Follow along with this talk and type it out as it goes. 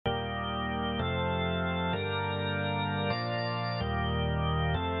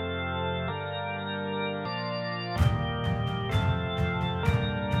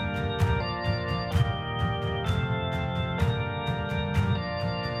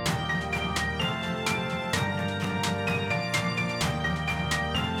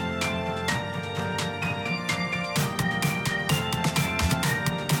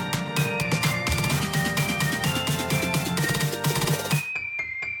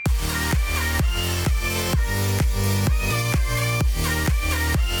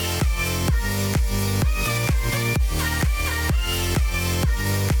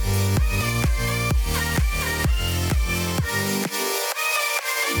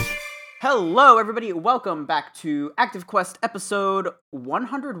Hello, everybody. Welcome back to Active Quest episode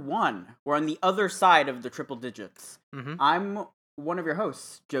 101. We're on the other side of the triple digits. I'm one of your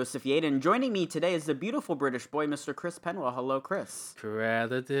hosts, Joseph Yaden. Joining me today is the beautiful British boy, Mr. Chris Penwell. Hello, Chris.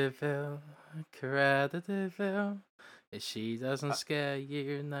 Cruella de Vil. If she doesn't scare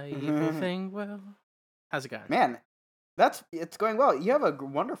you, not evil thing will. How's it going? Man, it's going well. You have a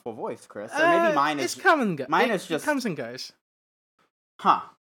wonderful voice, Chris. Or maybe mine is... It's come and go. It comes and goes. Huh.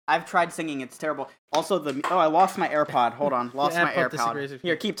 I've tried singing. It's terrible. Also, I lost my AirPod. Hold on. Lost my AirPod.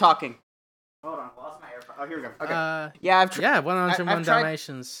 Here, keep talking. Hold on. Lost my AirPod. Oh, here we go. Okay. 101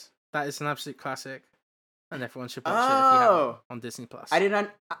 Dalmatians. That is an absolute classic. And everyone should watch it if you haven't on Disney+. I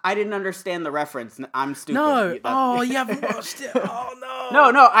didn't understand the reference. I'm stupid. No. You haven't watched it. Oh,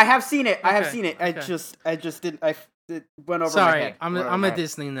 no. No, I have seen it. Okay. I have seen it. I just didn't. It went over my head. I'm a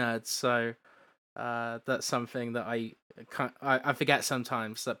Disney nerd, so that's something that I forget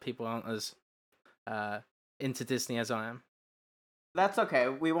sometimes that people aren't as into Disney as I am. That's okay.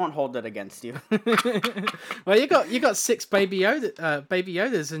 We won't hold it against you. Well, you got 6 baby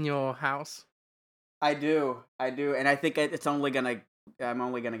Yodas in your house. I do, and I think I'm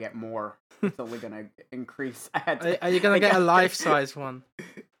only gonna get more. It's only gonna increase. Are you gonna get a life-size one?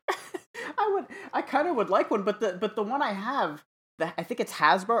 I kind of would like one, but the one I have, I think it's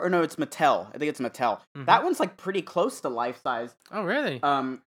Hasbro, or no, it's Mattel. I think it's Mattel. Mm-hmm. That one's like pretty close to life size. Oh, really?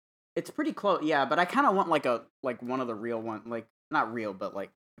 It's pretty close, yeah. But I kind of want like one of the real one, like not real, but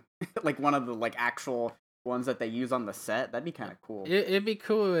like like one of the like actual ones that they use on the set. That'd be kind of cool. It'd be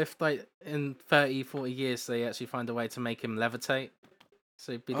cool if like in 30, 40 years they actually find a way to make him levitate.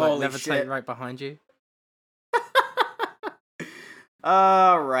 So he'd be like Holy levitate shit. right behind you.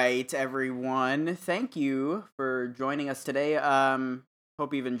 All right, everyone. Thank you for joining us today.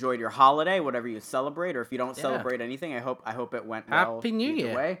 Hope you've enjoyed your holiday, whatever you celebrate, or if you don't celebrate anything, I hope it went well. Happy New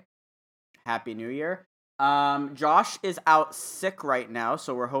Year. Way. Happy New Year. Josh is out sick right now,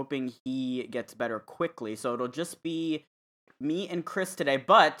 so we're hoping he gets better quickly. So it'll just be me and Chris today,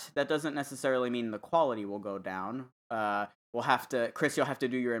 but that doesn't necessarily mean the quality will go down. Chris, you'll have to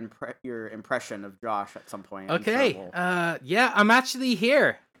do your impression of Josh at some point. Okay. Yeah, I'm actually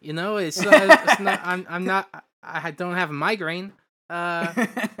here. You know, it's not. I don't have a migraine.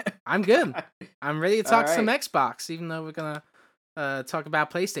 I'm good. I'm ready to talk some Xbox, even though we're gonna talk about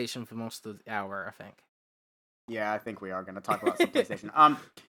PlayStation for most of the hour, I think. Yeah, I think we are gonna talk about some PlayStation.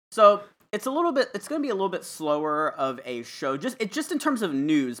 So it's going to be a little bit slower of a show, just in terms of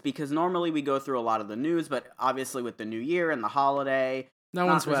news, because normally we go through a lot of the news, but obviously with the new year and the holiday, no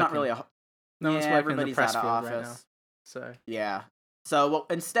one's working. Not really no one's working. Everybody's in the press out of field office. Right now, so yeah. So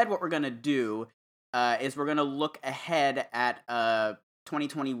instead, what we're gonna do is we're gonna look ahead at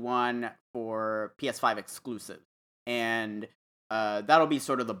 2021 for PS5 exclusive, and that'll be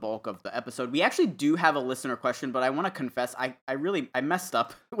sort of the bulk of the episode. We actually do have a listener question, but I want to confess, I messed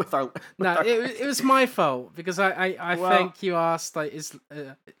up with our... It was my fault, because I think you asked, like, is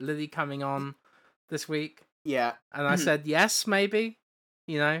Lily coming on this week? Yeah. And I said, yes, maybe,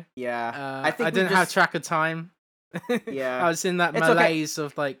 you know? Yeah. I didn't have track of time. Yeah. I was in that malaise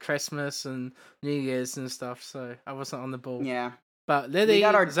of, like, Christmas and New Year's and stuff, so I wasn't on the ball. Yeah. But Lily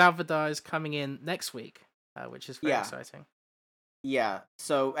Zalvadar is coming in next week, which is very exciting. Yeah,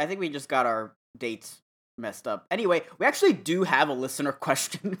 so I think we just got our dates messed up. Anyway, we actually do have a listener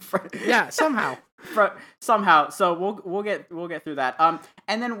question. Somehow. Somehow. So we'll get through that.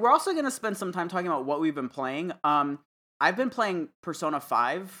 And then we're also gonna spend some time talking about what we've been playing. I've been playing Persona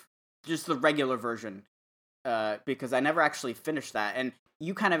 5, just the regular version, because I never actually finished that. And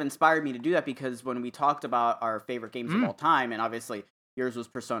you kind of inspired me to do that, because when we talked about our favorite games of all time, and obviously yours was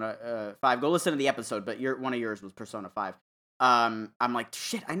Persona 5. Go listen to the episode, but one of yours was Persona 5. I'm like,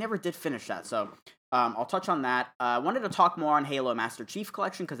 shit, I never did finish that, so I'll touch on that. I wanted to talk more on Halo Master Chief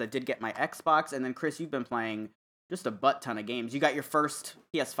Collection, because I did get my Xbox, and then, Chris, you've been playing just a butt ton of games. You got your first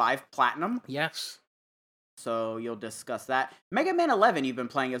PS5 Platinum? Yes. So you'll discuss that. Mega Man 11 you've been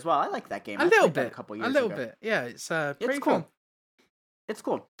playing as well. I like that game. A little bit. A couple years ago. Bit. Yeah, it's pretty cool. fun. It's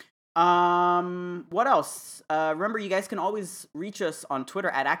cool. What else? Remember, you guys can always reach us on Twitter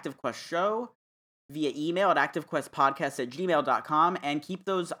at ActiveQuestShow, via email at activequestpodcast@gmail.com, and keep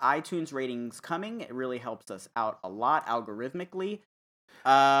those iTunes ratings coming. It really helps us out a lot algorithmically.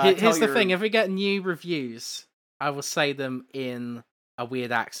 Here's the thing, if we get new reviews, I will say them in a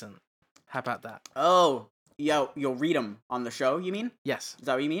weird accent. How about that? Oh, you'll read them on the show, you mean? Yes. Is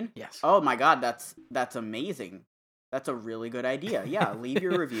that what you mean? Yes. Oh my god, that's amazing. That's a really good idea. Yeah, leave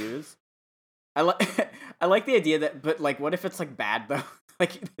your reviews. I like the idea that, but like, what if it's like bad though?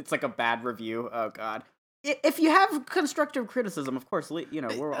 Like, it's like a bad review. Oh god. if you have constructive criticism, of course, we're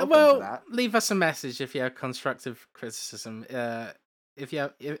open to that. Leave us a message if you have constructive criticism. If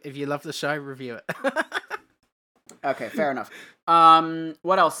you love the show, review it. Okay, fair enough.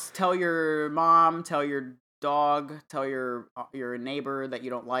 What else? Tell your mom, tell your dog, tell your neighbor that you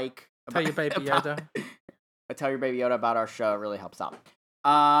don't like. Tell your baby Yoda. Tell your baby Yoda about our show. It really helps out.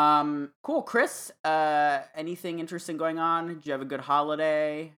 Cool, Chris. Anything interesting going on? Did you have a good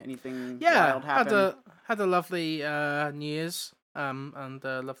holiday? Anything wild happen? Had a lovely New Year's and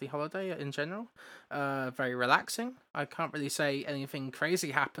a lovely holiday in general. Very relaxing. I can't really say anything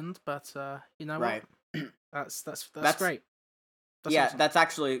crazy happened, but you know right. what? That's great. That's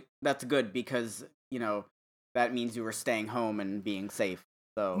awesome. That's good because that means you were staying home and being safe.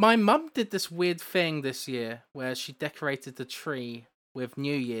 So my mum did this weird thing this year where she decorated the tree with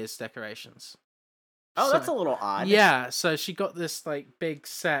New Year's decorations. Oh, that's a little odd. Yeah, so she got this like big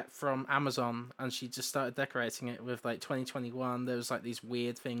set from Amazon and she just started decorating it with like 2021. There was like these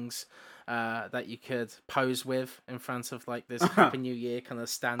weird things that you could pose with in front of like this Happy New Year kind of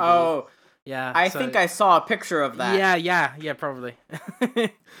stand. Oh, yeah. I think I saw a picture of that. Yeah, probably.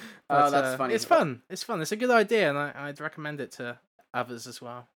 But, that's funny. It's fun. It's a good idea, and I'd recommend it to others as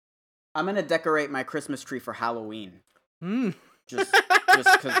well. I'm gonna decorate my Christmas tree for Halloween. Just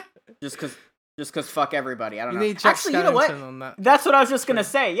because fuck everybody. I don't know. Need Jack actually, you know what? On that. That's what I was just gonna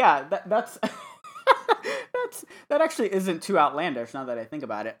say. Yeah, that's that actually isn't too outlandish now that I think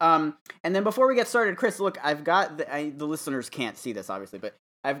about it. And then before we get started, Chris, look, I've got the listeners can't see this obviously, but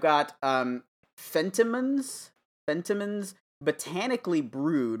I've got Fentimans botanically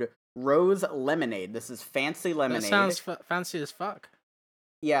brewed rose lemonade. This is fancy lemonade. That sounds fancy as fuck.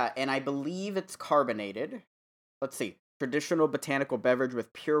 Yeah, and I believe it's carbonated. Let's see. Traditional botanical beverage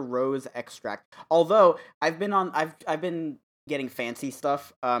with pure rose extract. Although I've been getting fancy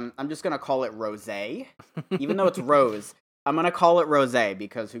stuff. I'm just gonna call it rosé, even though it's rose. I'm gonna call it rosé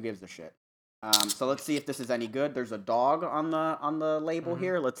because who gives a shit. So let's see if this is any good. There's a dog on the label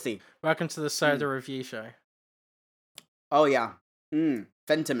here. Let's see. Welcome to the soda review show. Oh yeah,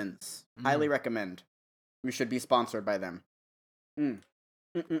 Fentimans. Highly recommend. We should be sponsored by them.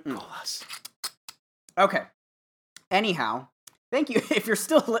 Call us. Okay. Anyhow, thank you. If you're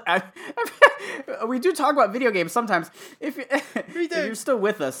still, we do talk about video games sometimes. If you're still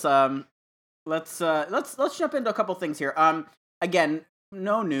with us, let's jump into a couple things here. Again,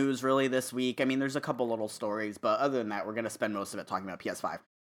 no news really this week. I mean, there's a couple little stories, but other than that, we're gonna spend most of it talking about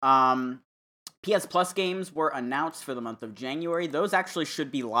PS5. PS Plus games were announced for the month of January. Those actually should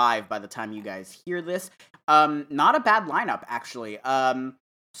be live by the time you guys hear this. Not a bad lineup actually.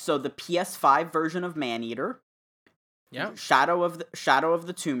 So the PS5 version of Maneater. Yeah. Shadow of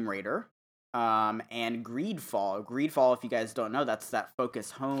the Tomb Raider, and Greedfall. Greedfall, if you guys don't know, that's that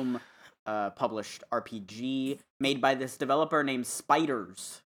Focus Home published RPG made by this developer named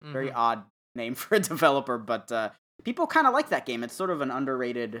Spiders. Very odd name for a developer, but people kind of like that game. It's sort of an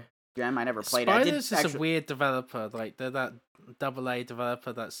underrated gem. I never played it. Spiders is a weird developer. Like they're that AA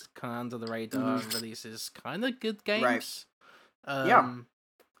developer that's kind of under the radar and releases kind of good games. Right.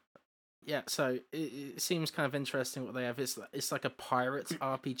 Yeah, so it seems kind of interesting what they have. It's like a pirates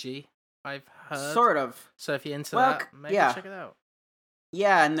RPG, I've heard. Sort of. So if you're into that, maybe check it out.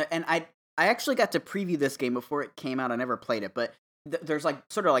 Yeah, and I actually got to preview this game before it came out. I never played it, but there's like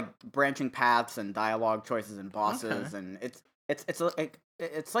sort of like branching paths and dialogue choices and bosses, and it's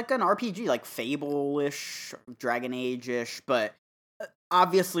like an RPG, like Fable-ish, Dragon Age-ish, but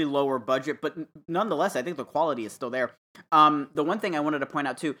obviously lower budget, but nonetheless, I think the quality is still there. The one thing I wanted to point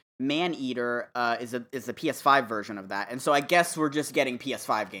out too, Maneater is the PS5 version of that, and so I guess we're just getting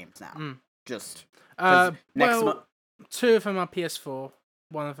PS5 games now. Just next month. Two of them are PS4.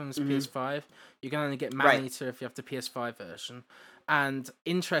 One of them is PS5. You can only get Maneater if you have the PS5 version. And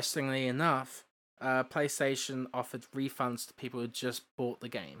interestingly enough, PlayStation offered refunds to people who just bought the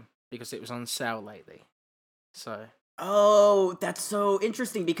game because it was on sale lately. So. Oh, that's so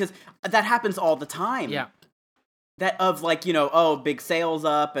interesting because that happens all the time. Yeah. That of like, big sales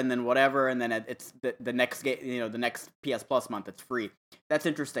up and then whatever, and then it's the next game, the next PS Plus month it's free. That's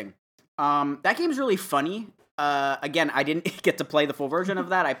interesting. That game's really funny. Again, I didn't get to play the full version of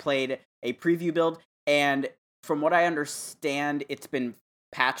that. I played a preview build, and from what I understand, it's been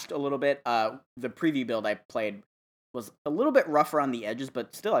patched a little bit. The preview build I played was a little bit rougher on the edges,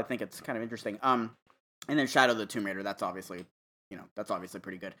 but still I think it's kind of interesting. And then Shadow of the Tomb Raider, that's obviously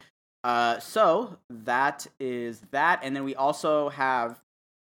pretty good. So that is that, and then we also have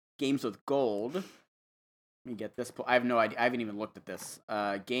Games with Gold. Let me get this. I have no idea. I haven't even looked at this.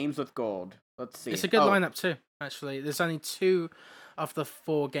 Games with Gold. Let's see. It's a good lineup too. Actually, there's only 2 of the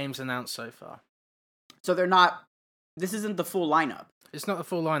 4 games announced so far. So they're not. This isn't the full lineup. It's not the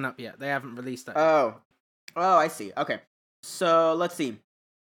full lineup yet. They haven't released that. Oh, I see. Okay, so let's see.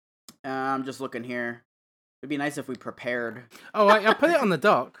 I'm just looking here. It'd be nice if we prepared. Oh, I put it on the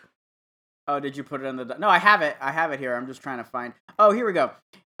dock. Oh, did you put it on the? No, I have it. I have it here. I'm just trying to find. Oh, here we go.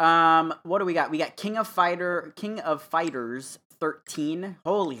 What do we got? We got King of Fighters 13.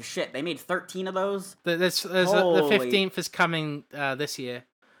 Holy shit! They made 13 of those. The 15th is coming this year.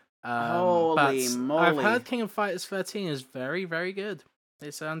 Holy moly! I've heard King of Fighters 13 is very, very good.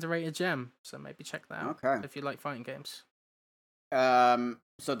 It's an underrated gem, so maybe check that out. Okay. If you like fighting games.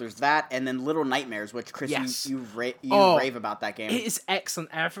 So there's that, and then Little Nightmares, which Chris, yes. you rave about that game. It is excellent.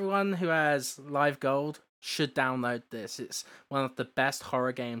 Everyone who has Live Gold should download this. It's one of the best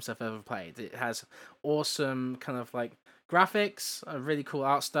horror games I've ever played. It has awesome kind of like graphics, a really cool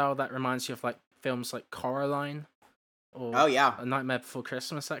art style that reminds you of like films like Coraline. Or A Nightmare Before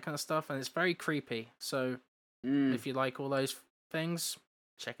Christmas, that kind of stuff, and it's very creepy. So if you like all those things,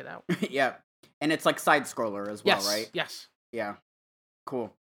 check it out. Yeah, and it's like side scroller as well, right? Yes. Yeah.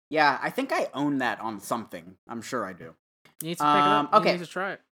 Cool. Yeah, I think I own that on something. I'm sure I do. You need to pick it up. Okay. You need to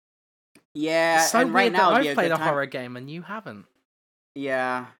try it. Yeah, it's so and right weird now that I've played a horror game and you haven't.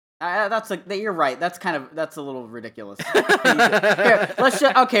 Yeah. You're right. That's a little ridiculous. Here,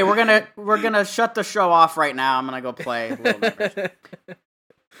 okay, we're gonna shut the show off right now. I'm gonna go play Little Nightmares.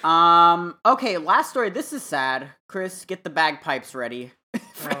 Okay, last story. This is sad. Chris, get the bagpipes ready.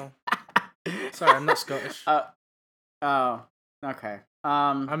 Oh. Sorry, I'm not Scottish. Oh, okay.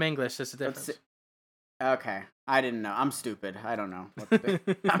 I'm English. There's a difference. Okay, I didn't know. I'm stupid. I don't know what to do.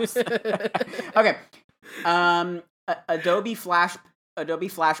 Okay. Adobe Flash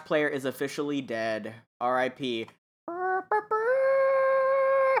Player is officially dead. R.I.P.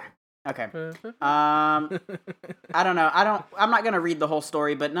 Okay. I don't know. I'm not gonna read the whole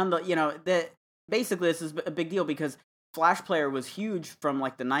story, but basically this is a big deal because Flash Player was huge from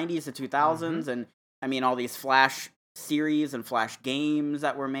like the 90s to 2000s, and I mean all these Flash series and Flash games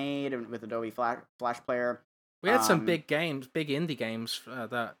that were made with Adobe Flash Player. We had some big games, big indie games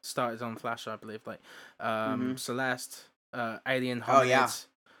that started on Flash, I believe, like Celeste, Alien Hominids.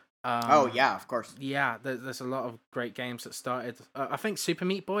 Of course. Yeah, there's a lot of great games that started. I think Super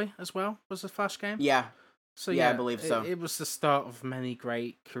Meat Boy as well was a Flash game. Yeah. So I believe so. It was the start of many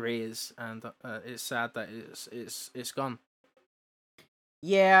great careers, and it's sad that it's gone.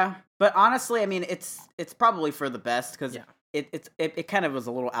 Yeah, but honestly, I mean, it's probably for the best because it kind of was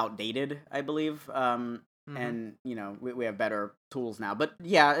a little outdated, I believe. And we have better tools now. But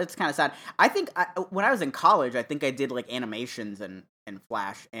yeah, it's kind of sad. I think when I was in college, I think I did like animations and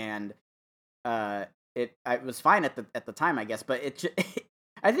Flash, and it was fine at the time, I guess. But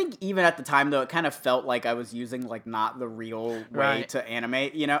I think even at the time though, it kind of felt like I was using like not the real way to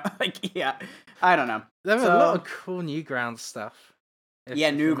animate. I don't know. There were a lot of cool Newgrounds stuff.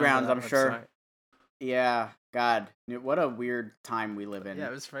 Newgrounds, I'm sure. Yeah, God, what a weird time we live in. Yeah,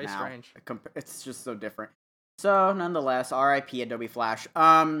 it was very strange. It's just so different. So, nonetheless, R.I.P. Adobe Flash.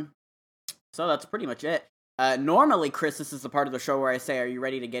 So that's pretty much it. Normally, Chris, this is the part of the show where I say, "Are you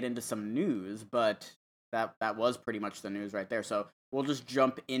ready to get into some news?" But that was pretty much the news right there. So we'll just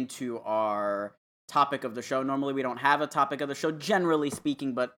jump into our topic of the show. Normally, we don't have a topic of the show, generally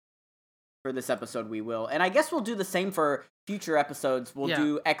speaking, but for this episode, we will. And I guess we'll do the same for future episodes. We'll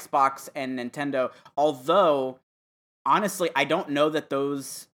do Xbox and Nintendo. Although, honestly, I don't know that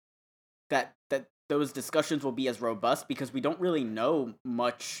those discussions will be as robust because we don't really know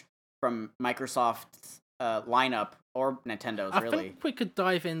much from Microsoft's lineup or Nintendo's, really. I think we could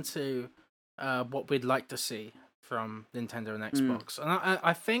dive into what we'd like to see from Nintendo and Xbox. And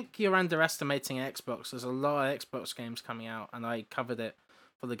I think you're underestimating Xbox. There's a lot of Xbox games coming out, and I covered it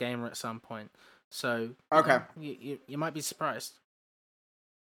for the gamer at some point. So you might be surprised.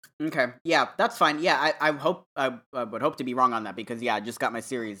 Okay, yeah, that's fine. Yeah, I would hope to be wrong on that because I just got my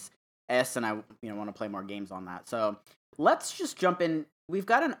Series S and I want to play more games on that. So let's just jump in. We've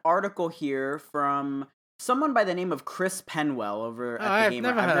got an article here from someone by the name of Chris Penwell over at the Gamer.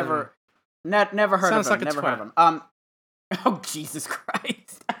 I've never heard of him. Sounds like never heard of him. Oh Jesus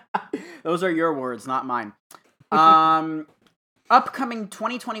Christ! Those are your words, not mine. Upcoming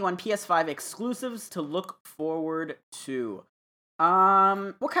 2021 PS5 exclusives to look forward to.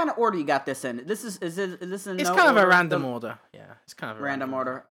 What kind of order you got this in? Is this in? It's kind of a random order. Yeah, it's kind of a random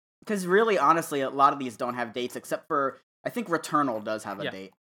order. Because really, honestly, a lot of these don't have dates except for I think Returnal does have a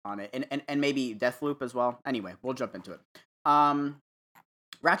date on it, and maybe Deathloop as well. Anyway, we'll jump into it.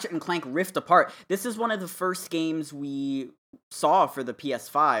 Ratchet and Clank Rift Apart. This is one of the first games we saw for the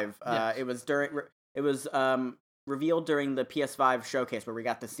PS5. It was revealed during the PS5 showcase where we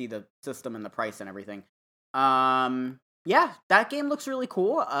got to see the system and the price and everything. Yeah, that game looks really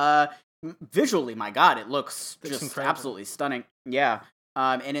cool. Visually, my God, it looks just incredible. Absolutely stunning. Yeah.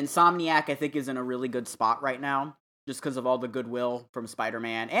 And Insomniac, I think, is in a really good spot right now, just because of all the goodwill from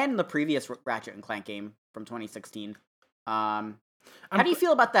Spider-Man and the previous Ratchet and Clank game from 2016. How do you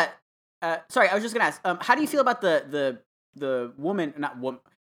feel about that? Sorry, I was just gonna ask. How do you feel about the woman, not woman,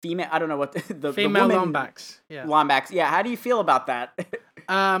 female? I don't know what the female woman Lombax. Yeah, Lombax. Yeah, how do you feel about that?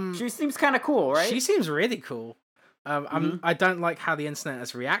 She seems kind of cool, right? She seems really cool. I don't like how the internet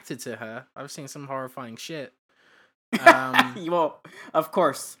has reacted to her. I've seen some horrifying shit. Well, of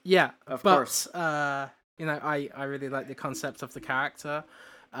course. Yeah, of course. I really like the concept of the character.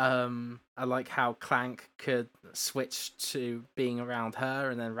 I like how Clank could switch to being around her,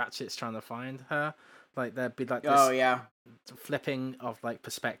 and then Ratchet's trying to find her. Like there'd be like this flipping of like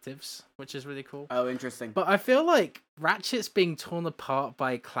perspectives, which is really cool. Oh, interesting. But I feel like Ratchet's being torn apart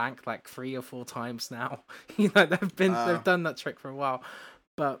by Clank like 3 or 4 times now. They've done that trick for a while.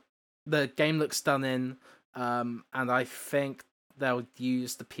 But the game looks stunning, and I think they'll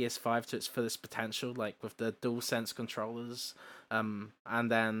use the PS5 to its fullest potential, like with the DualSense controllers, and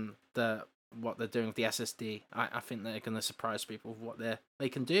then what they're doing with the SSD. I think they're going to surprise people with what they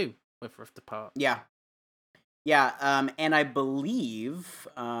can do with Rift Apart. Yeah, and I believe,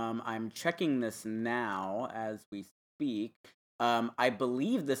 I'm checking this now as we speak, I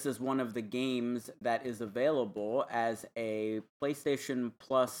believe this is one of the games that is available as a PlayStation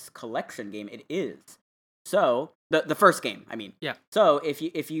Plus collection game. It is. So, the first game, I mean. Yeah. So,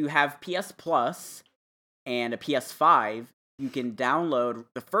 if you have PS Plus and a PS5, you can download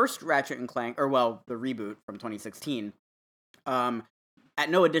the first Ratchet and Clank, the reboot from 2016, at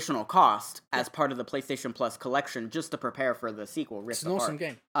no additional cost as part of the PlayStation Plus collection, just to prepare for the sequel, Rift Apart. It's an awesome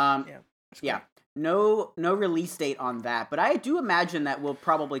game. Yeah. No release date on that, but I do imagine that will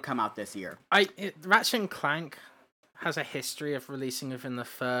probably come out this year. Ratchet and Clank has a history of releasing within the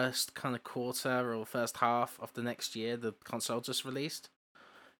first kind of quarter or first half of the next year. The console just released.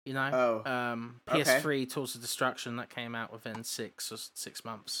 PS3 Tools of Destruction that came out within 6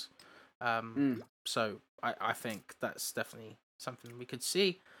 months. So I think that's definitely something we could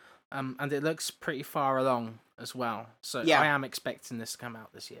see, and it looks pretty far along as well. So yeah. I am expecting this to come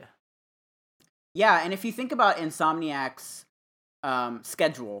out this year. Yeah, and if you think about Insomniac's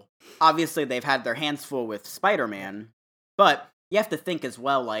schedule, obviously they've had their hands full with Spider-Man, but you have to think as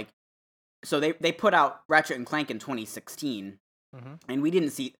well, like, so they put out Ratchet and Clank in 2016, and we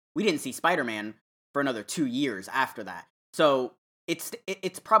didn't see Spider-Man for another 2 years after that. So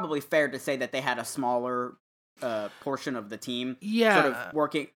it's probably fair to say that they had a smaller portion of the team sort of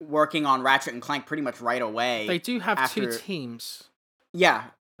working on Ratchet and Clank pretty much right away. They do have 2 teams. Yeah,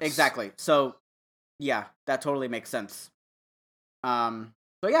 exactly. So yeah, that totally makes sense. So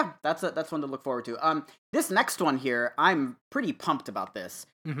yeah, that's one to look forward to. This next one here, I'm pretty pumped about this.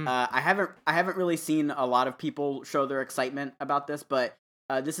 I haven't really seen a lot of people show their excitement about this, but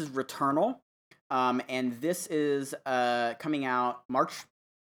this is Returnal, and this is coming out March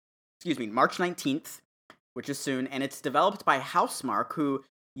 19th, which is soon, and it's developed by Housemarque, who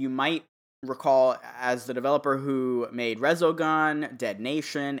you might recall as the developer who made Resogun, Dead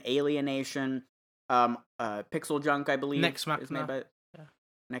Nation, Alienation, Pixel Junk, I believe. Next Machina. Is made by,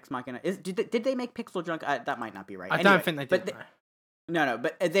 Next Machina. Did they make Pixel Junk? That might not be right. I don't think they did.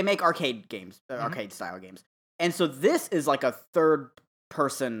 But they make arcade games, arcade style games. And so this is like a third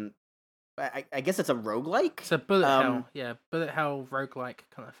person, I guess it's a roguelike? It's a bullet hell. Yeah, bullet hell roguelike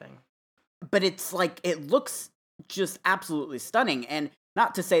kind of thing. But it's like, it looks just absolutely stunning. And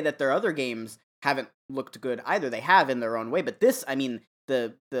not to say that their other games haven't looked good either. They have in their own way. But this, I mean,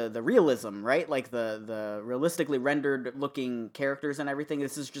 the realism, right? Like the realistically rendered looking characters and everything,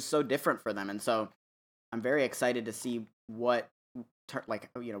 this is just so different for them. And so I'm very excited to see what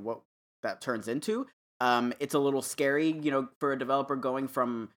that turns into. It's a little scary, for a developer going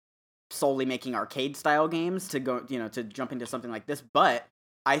from solely making arcade style games to to jump into something like this. But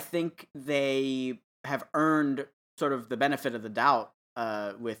I think they have earned sort of the benefit of the doubt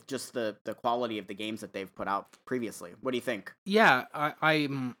with just the quality of the games that they've put out previously. What do you think? Yeah, I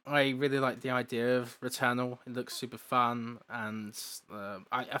really like the idea of Returnal. It looks super fun, and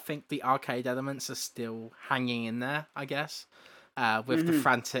I think the arcade elements are still hanging in there, I guess, with the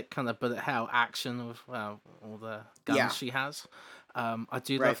frantic kind of bullet hell action with all the guns she has. I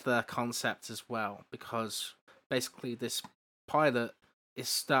do love the concept as well, because basically this pilot is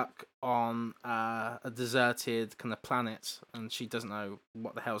stuck on a deserted kind of planet, and she doesn't know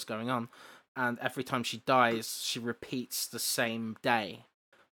what the hell's going on. And every time she dies, she repeats the same day.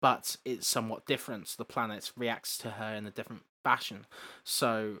 but it's somewhat different. The planet reacts to her in a different fashion.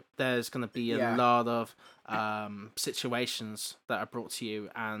 So there's going to be a lot of situations that are brought to you,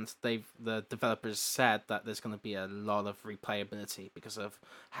 and the developers said that there's going to be a lot of replayability because of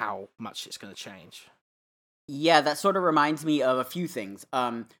how much it's going to change. Yeah, that sort of reminds me of a few things.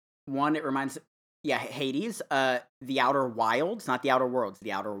 One, it reminds, Hades, The Outer Wilds, not The Outer Worlds,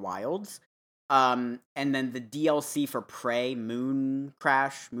 The Outer Wilds. And then the DLC for Prey, Moon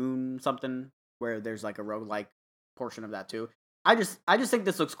Crash, Moon something, where there's like a roguelike portion of that too. I just think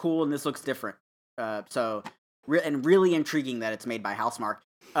this looks cool and this looks different. And really intriguing that it's made by Housemarque.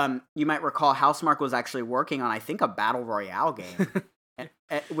 You might recall Housemarque was actually working on, I think, a battle royale game,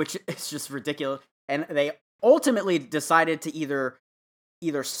 which is just ridiculous. And they ultimately decided to either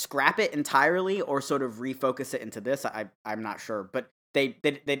scrap it entirely or sort of refocus it into this. I'm not sure, but they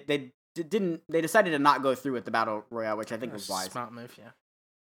decided to not go through with the battle royale, which I think was wise. Smart move,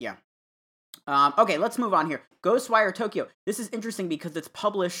 yeah. Yeah. Okay, let's move on here. Ghostwire Tokyo. This is interesting because it's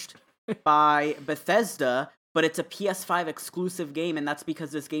published by Bethesda, but it's a PS5 exclusive game, and that's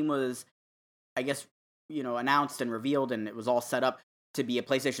because this game was, I guess, announced and revealed, and it was all set up to be a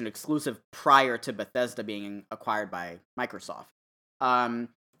PlayStation exclusive prior to Bethesda being acquired by Microsoft. And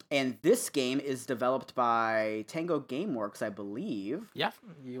this game is developed by Tango Gameworks, I believe. Yeah,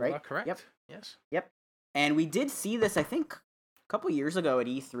 you are correct. Yep. Yes. Yep. And we did see this, I think, a couple years ago at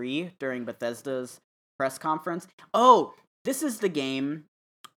E3 during Bethesda's press conference. Oh, this is the game.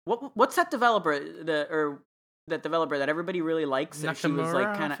 What's that developer? That developer that everybody really likes. Nakamura, she was like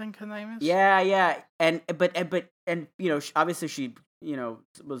I think her name is. Yeah. But obviously she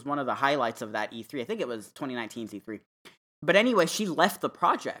was one of the highlights of that E3. I think it was 2019's E3. But anyway, she left the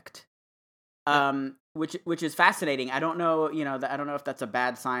project, which is fascinating. I don't know, I don't know if that's a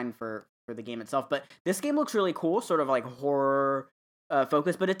bad sign for the game itself. But this game looks really cool, sort of like horror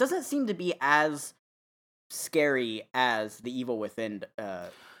focused. But it doesn't seem to be as scary as the Evil Within.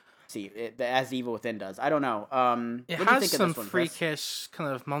 As the Evil Within does. I don't know. It what do you has think some of this one, freakish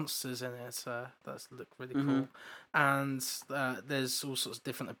kind of monsters in it. That look really cool. And there's all sorts of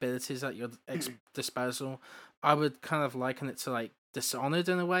different abilities at your disposal. I would kind of liken it to like Dishonored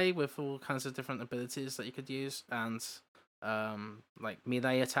in a way, with all kinds of different abilities that you could use, and like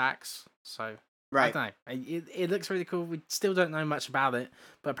melee attacks. So right. I don't know. It looks really cool. We still don't know much about it,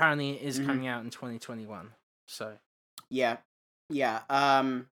 but apparently it is coming out in 2021. So yeah.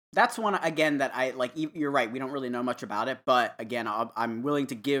 That's one, again, that I like. You're right. We don't really know much about it, but again, I'm willing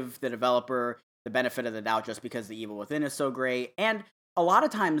to give the developer the benefit of the doubt just because the Evil Within is so great. And a lot of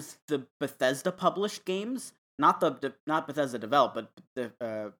times, the Bethesda published games, not Bethesda developed, but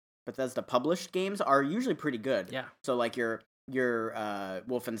the Bethesda published games are usually pretty good. Yeah. So like your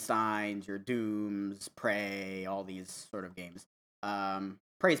Wolfensteins, your Dooms, Prey, all these sort of games.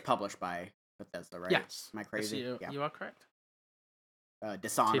 Prey's published by Bethesda, right? Yes. Am I crazy? Yes, you are correct.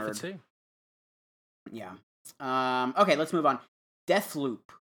 Dishonored. 2 for 2. Yeah. Okay, let's move on. Deathloop.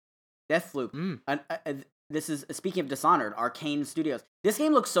 This is, speaking of Dishonored, Arcane Studios. This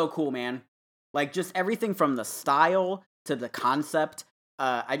game looks so cool, man. Like, just everything from the style to the concept,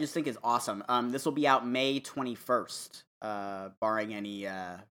 I just think is awesome. This will be out May 21st, barring any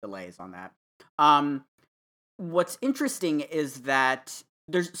delays on that. What's interesting is that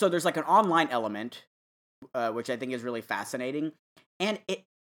there's like an online element, which I think is really fascinating. And it,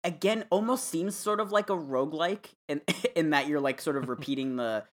 again, almost seems sort of like a roguelike in that you're like sort of repeating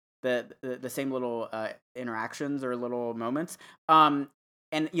the same little interactions or little moments. And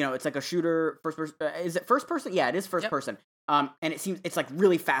it's like a shooter first person. Is it first person? Yeah, it is first person. And it's like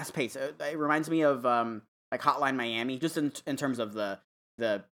really fast paced. It reminds me of like Hotline Miami, just in terms of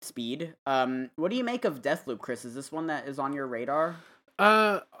the speed. What do you make of Deathloop, Chris? Is this one that is on your radar?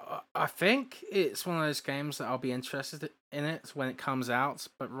 I think it's one of those games that I'll be interested in it when it comes out,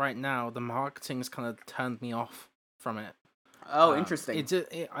 but right now the marketing's kind of turned me off from it. Oh, interesting.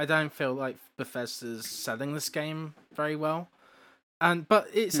 I don't feel like Bethesda's selling this game very well, but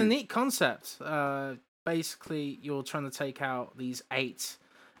it's a neat concept. Basically, you're trying to take out these 8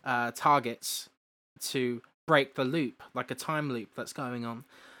 targets to break the loop, like a time loop that's going on,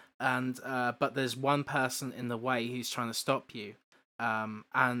 and but there's one person in the way who's trying to stop you.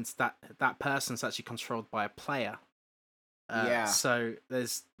 And that person's actually controlled by a player. So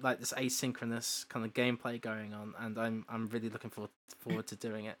there's like this asynchronous kind of gameplay going on, and I'm really looking forward to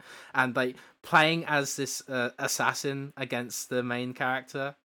doing it. And like playing as this assassin against the main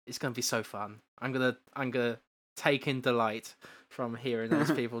character, it's gonna be so fun. I'm gonna taking delight from hearing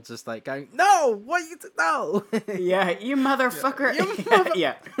those people just like going, "No, what you no." Yeah, you motherfucker.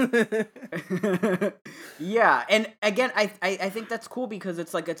 Yeah. Yeah, and again, I think that's cool because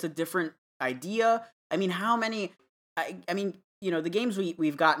it's like it's a different idea. I mean, how many? I mean, the games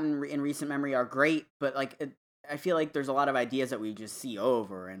we've gotten in recent memory are great, but like I feel like there's a lot of ideas that we just see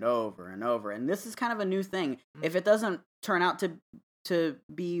over and over and over, and this is kind of a new thing. If it doesn't turn out to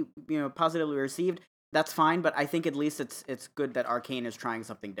be positively received, that's fine. But I think at least it's good that Arcane is trying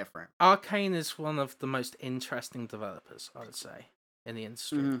something different. Arcane is one of the most interesting developers, I would say, in the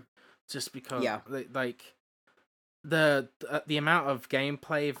industry, just because like the amount of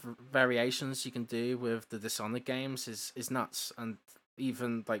gameplay variations you can do with the Dishonored games is nuts, and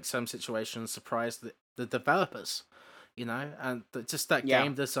even like some situations surprise the developers, and just that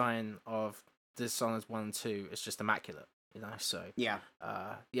game design of Dishonored 1 and 2 is just immaculate, so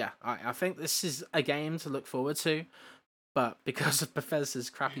I think this is a game to look forward to, but because of Bethesda's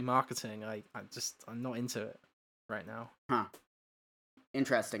crappy marketing, I'm not into it right now.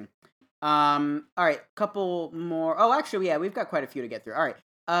 Interesting. All right, couple more. Oh, actually, yeah, we've got quite a few to get through. All right.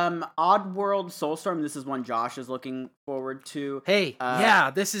 Oddworld Soulstorm. This is one Josh is looking forward to. Hey,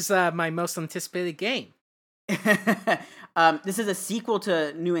 this is my most anticipated game. This is a sequel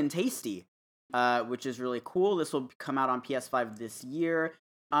to New and Tasty, which is really cool. This will come out on PS5 this year.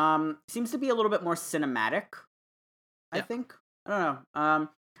 Seems to be a little bit more cinematic, I think. I don't know.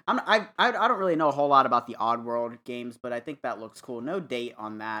 I don't really know a whole lot about the Oddworld games, but I think that looks cool. No date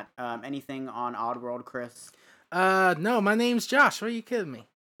on that. Anything on Oddworld, Chris? No, my name's Josh. What are you kidding me?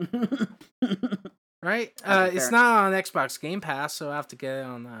 Right? It's not on Xbox Game Pass, so I have to get it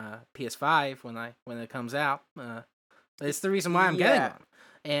on PS5 when it comes out. It's the reason why I'm getting one.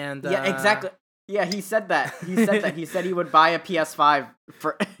 And exactly. Yeah, he said that. He said he would buy a PS5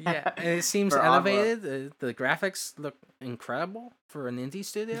 for. Yeah, and it seems elevated. The graphics look incredible for an indie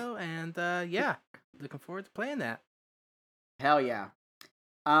studio, and looking forward to playing that. Hell yeah!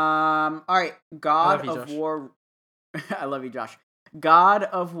 All right, God of Josh. War. I love you, Josh. God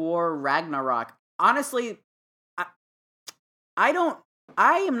of War Ragnarok. Honestly, I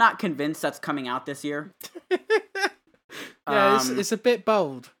am not convinced that's coming out this year. It's a bit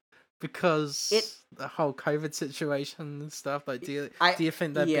bold because the whole COVID situation and stuff. Like, do you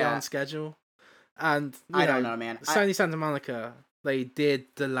think they'd be on schedule? And I don't know, man. Sony Santa Monica, they did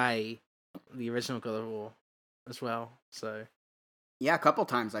delay the original God of War as well. So yeah, a couple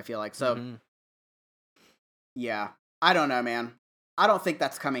times I feel like so. Mm-hmm. Yeah, I don't know, man. I don't think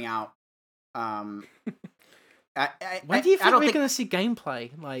that's coming out. When do you think we're gonna see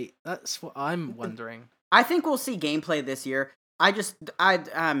gameplay? Like, that's what I'm wondering. I think we'll see gameplay this year. Man,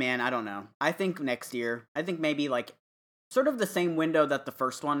 I don't know. I think next year. I think maybe like sort of the same window that the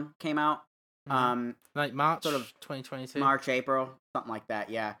first one came out. Like March, sort of 2022, March, April, something like that.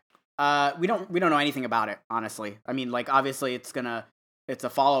 Yeah. We don't know anything about it, honestly. I mean, like obviously it's a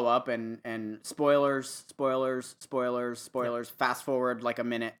follow up and spoilers. Fast forward like a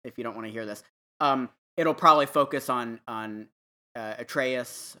minute if you don't want to hear this. It'll probably focus on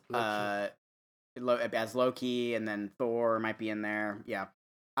Atreus, as Loki, and then Thor might be in there. Yeah,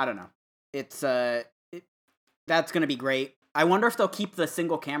 I don't know. It's that's gonna be great. I wonder if they'll keep the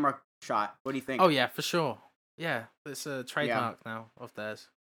single camera shot. What do you think? Oh yeah, for sure. Yeah, it's a trademark now of theirs.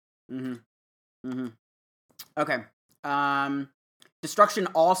 Okay. Destruction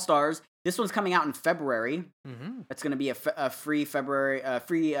All Stars. This one's coming out in February. It's gonna be a free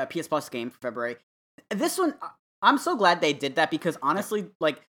PS Plus game for February. This one, I'm so glad they did that because honestly,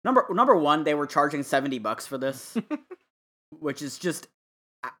 like number one, they were charging $70 for this, which is just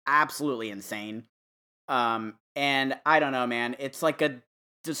absolutely insane. And I don't know, man. It's like a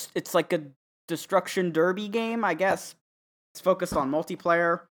destruction derby game, I guess. It's focused on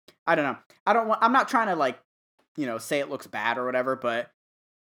multiplayer. I don't know. I'm not trying to like, say it looks bad or whatever, but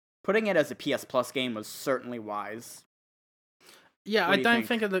putting it as a PS Plus game was certainly wise. Yeah, I don't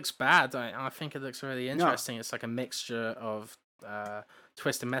think it looks bad. I think it looks really interesting. No. It's like a mixture of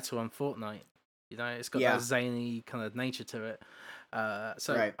Twisted Metal and Fortnite. It's got that zany kind of nature to it.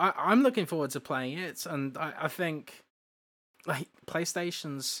 Right. I'm looking forward to playing it, and I think like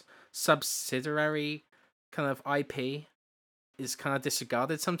PlayStation's subsidiary kind of IP is kind of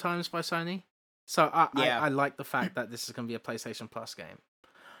disregarded sometimes by Sony. So I like the fact that this is going to be a PlayStation Plus game.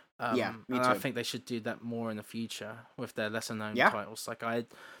 Me too. I think they should do that more in the future with their lesser known titles. Like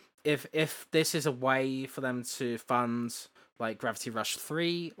if this is a way for them to fund like Gravity Rush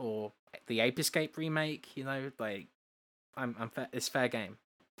 3 or the Ape Escape remake, like it's fair game,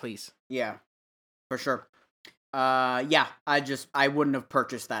 please. Yeah, for sure. Yeah, I wouldn't have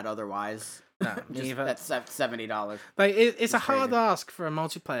purchased that otherwise. No, me either. That's $70. Like it's a It's crazy. hard ask for a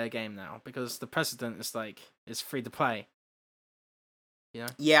multiplayer game now because the precedent is like it's free to play. You know?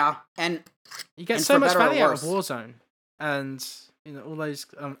 Yeah, and You get And so for much better or value out of worse. Warzone and all those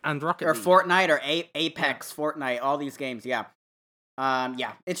and Rocket or League. Fortnite or Apex, Fortnite, all these games. Yeah,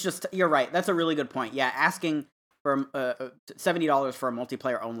 yeah. It's just you're right. That's a really good point. Yeah, asking for $70 for a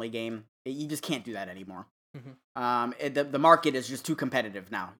multiplayer only game, you just can't do that anymore. The market is just too competitive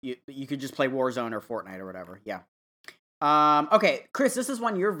now. You could just play Warzone or Fortnite or whatever. Yeah. Okay, Chris, this is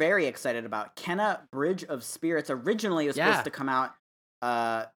one you're very excited about. Kena Bridge of Spirits. Originally, it was supposed to come out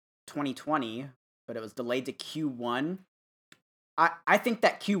 2020, but it was delayed to Q1. I think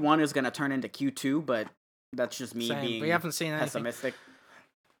that Q1 is going to turn into Q2, but that's just me being we haven't seen anything. pessimistic.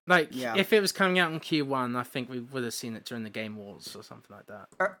 Like, if it was coming out in Q1, I think we would have seen it during the Game Awards or something like that.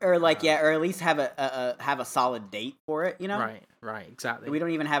 Or at least have a solid date for it, you know? Right, exactly. We don't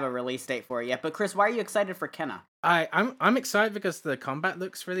even have a release date for it yet. But Chris, why are you excited for Kena? I'm excited because the combat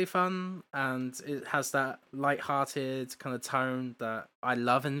looks really fun and it has that light-hearted kind of tone that I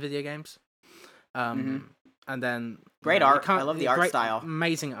love in video games. And then great art. I love the art style.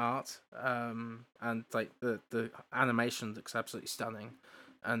 Amazing art. And like the animation looks absolutely stunning.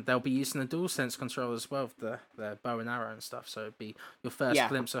 And they'll be using the DualSense controller as well with the bow and arrow and stuff. So it'd be your first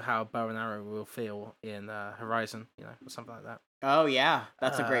glimpse of how bow and arrow will feel in Horizon, or something like that. Oh yeah,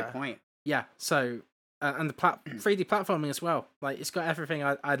 that's a great point. Yeah. So and the 3D platforming as well. Like it's got everything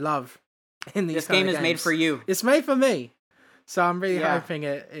I love in these. This game is made for you. It's made for me. So I'm really hoping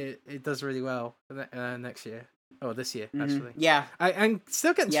it does really well next year or this year actually. Yeah. I'm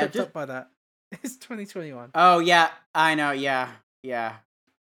still getting tripped up by that. It's 2021. Oh yeah, I know. Yeah.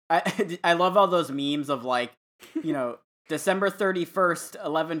 I love all those memes of like, December 31st,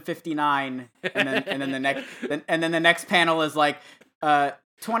 11:59, and then the next panel is like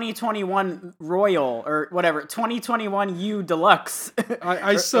 2021 Royal or whatever, 2021 U Deluxe.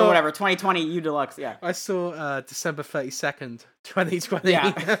 I saw or whatever, 2020 U Deluxe. Yeah. I saw December 32nd, 2020.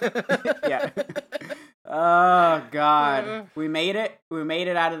 Yeah. Oh God, we made it. We made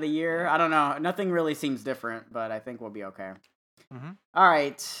it out of the year. I don't know. Nothing really seems different, but I think we'll be okay. All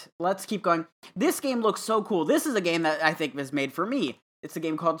right, let's keep going. This game looks so cool. This is a game that I think was made for me. It's a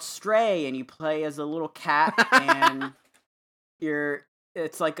game called Stray, and you play as a little cat, and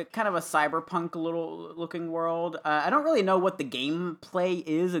it's like a kind of a cyberpunk little looking world. I don't really know what the gameplay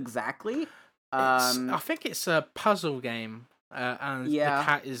is exactly. I think it's a puzzle game, and the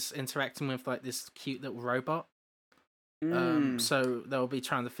cat is interacting with like this cute little robot. So they'll be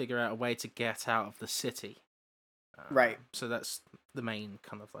trying to figure out a way to get out of the city. Right. So that's the main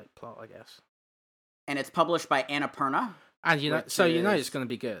kind of like plot, I guess. And it's published by Annapurna. And it's going to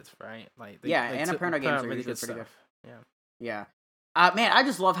be good, right? Like Annapurna games are really usually good pretty stuff. good. Yeah. Man, I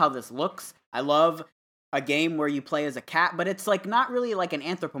just love how this looks. I love a game where you play as a cat, but it's like not really like an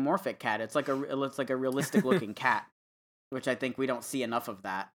anthropomorphic cat. It's like a realistic looking cat, which I think we don't see enough of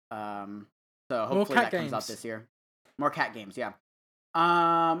that. So hopefully that comes out this year. More cat games, yeah.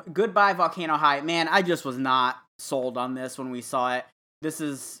 Goodbye Volcano High. Man, I just was not sold on this when we saw it. This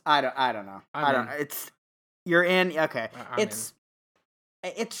is I don't know. I don't know. It's you're in okay. It's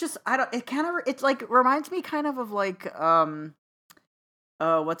just it's like reminds me kind of like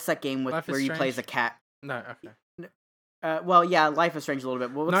what's that game where you play as a cat? No, okay. Well, yeah, Life is Strange a little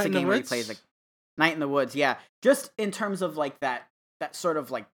bit. Well, what's the game where you play as a Night in the Woods? Yeah, just in terms of like that sort of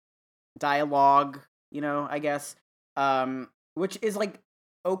like dialogue, I guess. Which is like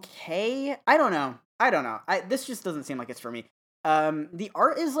okay. I don't know. This just doesn't seem like it's for me. The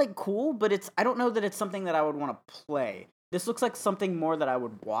art is like cool, but I don't know that it's something that I would want to play. This looks like something more that I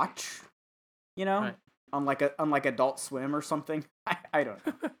would watch, right. on like Adult Swim or something. I don't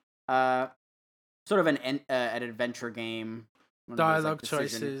know. Sort of an adventure game. Dialogue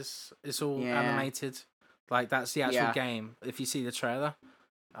choices. It's all animated. Like that's the actual game. If you see the trailer,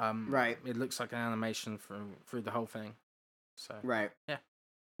 right, it looks like an animation through the whole thing. So right,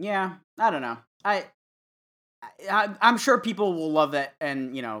 yeah. I don't know. I'm sure people will love it,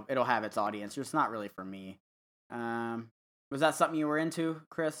 and it'll have its audience. It's not really for me. Was that something you were into,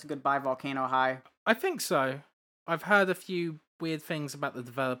 Chris? Goodbye Volcano High. I think so. I've heard a few weird things about the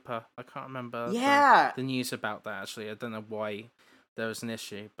developer. I can't remember. The news about that actually. I don't know why there was an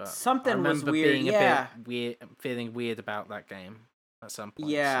issue, but something was weird. Being a bit weird, feeling weird about that game at some point.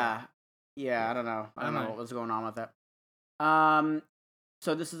 Yeah. I don't know. I don't know what was going on with it.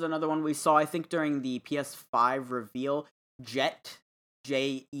 So this is another one we saw, I think, during the PS5 reveal. Jett,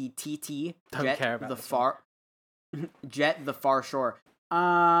 Jett. Don't care about Jett the Far Shore.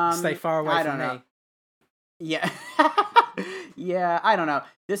 Stay far away from me. Yeah. Yeah, I don't know.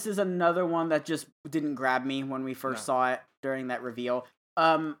 This is another one that just didn't grab me when we first saw it during that reveal.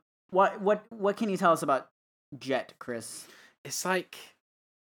 What can you tell us about Jet, Chris? It's like,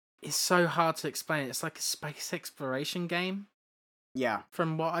 it's so hard to explain. It's like a space exploration game. Yeah.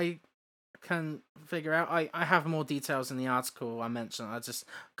 From what I can figure out. I have more details in the article I mentioned. I just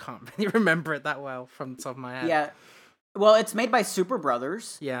can't really remember it that well from the top of my head. Yeah. Well, it's made by Super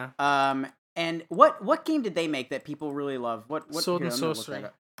Brothers. Yeah. And what game did they make that people really love? What Sword and Sorcery.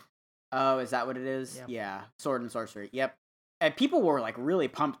 Oh, is that what it is? Yep. Yeah, Sword and Sorcery. Yep. And people were like really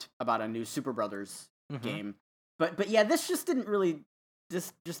pumped about a new Super Brothers game. But yeah, this just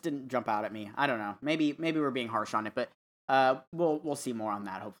didn't jump out at me. I don't know. Maybe we're being harsh on it, but we'll see more on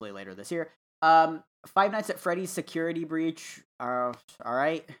that hopefully later this year. Five Nights at Freddy's Security Breach. All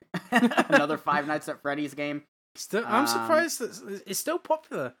right. Another Five Nights at Freddy's game. Still, I'm surprised that it's still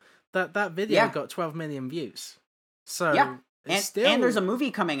popular. That video got 12 million views. So yeah, and there's a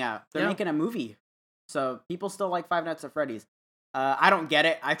movie coming out. They're making a movie, so people still like Five Nights at Freddy's. I don't get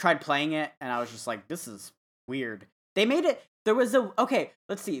it. I tried playing it, and I was just like, this is weird. They made it. There was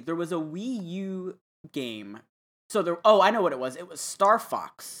let's see. There was a Wii U game. So I know what it was. It was Star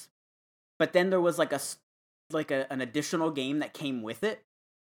Fox, but then there was like an additional game that came with it.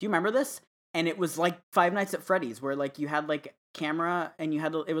 Do you remember this? And it was like Five Nights at Freddy's, where like you had like camera and you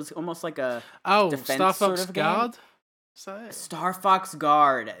had it was almost like a defense Star Fox sort of Guard. Star Fox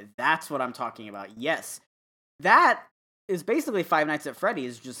Guard. That's what I'm talking about. Yes, that is basically Five Nights at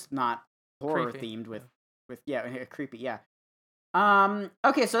Freddy's, just not horror themed with creepy. Yeah.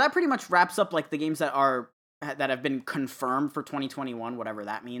 Okay, so that pretty much wraps up like the games that have been confirmed for 2021, whatever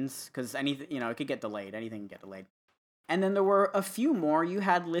that means, because anything it could get delayed. Anything can get delayed. And then there were a few more you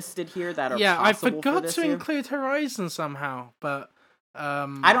had listed here that are I possible forgot for this to year. include Horizon somehow, but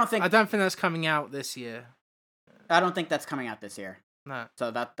I don't think that's coming out this year. I don't think that's coming out this year. No.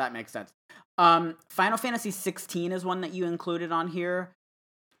 So that makes sense. Final Fantasy 16 is one that you included on here.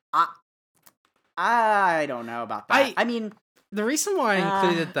 I don't know about that. I mean, the reason why I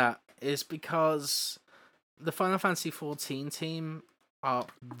included that is because the Final Fantasy 14 team are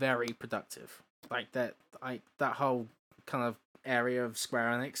very productive. Like that whole kind of area of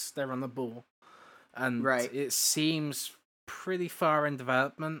Square Enix, they're on the ball, and it seems pretty far in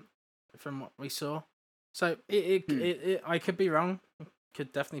development from what we saw. So it I could be wrong. It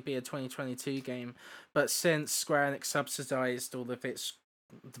could definitely be a 2022 game, but since Square Enix subsidized all of its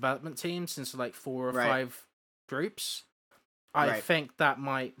development teams into like 4 or 5 groups, I think that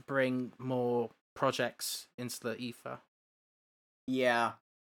might bring more projects into the ether. Yeah,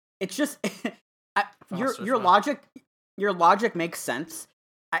 it's just your logic makes sense.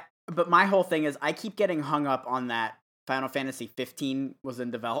 But my whole thing is I keep getting hung up on that Final Fantasy 15 was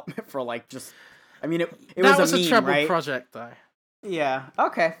in development for like just. I mean, it was a meme, troubled project though. Yeah.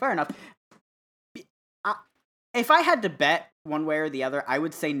 Okay. Fair enough. If I had to bet one way or the other, I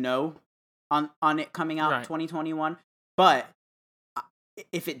would say no on it coming out in 2021. But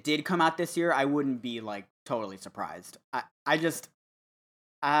if it did come out this year, I wouldn't be like totally surprised. I just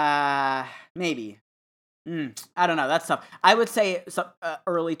maybe. I don't know. That's tough. I would say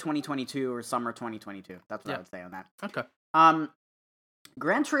early 2022 or summer 2022. That's what I would say on that. Okay.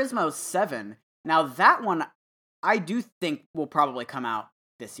 Gran Turismo 7. Now that one, I do think will probably come out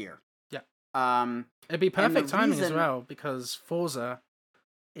this year. Yeah. It'd be perfect timing as well because Forza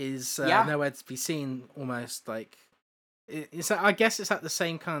is nowhere to be seen. Almost like I guess it's at the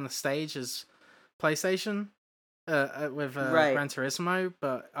same kind of stage as PlayStation with Gran Turismo,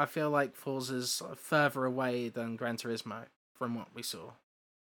 but I feel like Forza's further away than Gran Turismo from what we saw.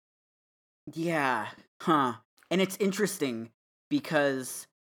 Yeah. Huh. And it's interesting because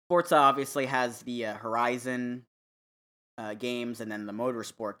Forza obviously has the Horizon games and then the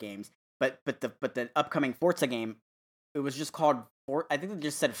motorsport games, but the upcoming Forza game, it was just called I think they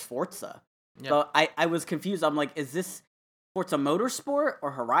just said Forza. Yep. So I was confused. I'm like, is this Forza Motorsport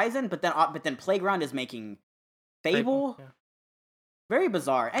or Horizon? But then Playground is making Fable. Yeah. Very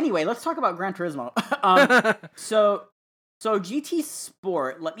bizarre. Anyway, let's talk about Gran Turismo. So GT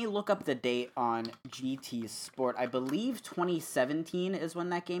Sport, let me look up the date on GT Sport. I believe 2017 is when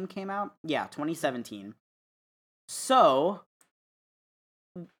that game came out. Yeah, 2017. So,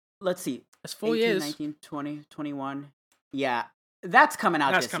 let's see. It's 4 years. 19, 20, 21. Yeah, that's coming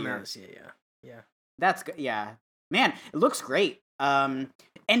out this year. That's coming out this year, yeah. That's good. Yeah. Man, it looks great. And,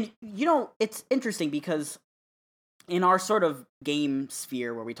 it's interesting because in our sort of game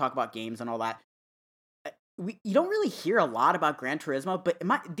sphere where we talk about games and all that, you don't really hear a lot about Gran Turismo, but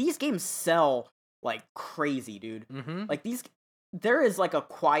these games sell like crazy, dude. Mm-hmm. Like these there is like a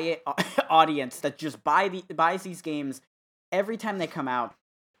quiet audience that just buys these games every time they come out.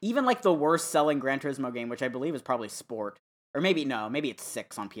 Even like the worst selling Gran Turismo game, which I believe is probably Sport, or maybe it's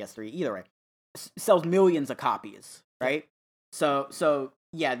 6 on PS3. Either way, sells millions of copies, right? So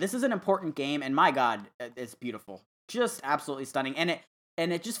yeah, this is an important game, and my God, it's beautiful, just absolutely stunning, and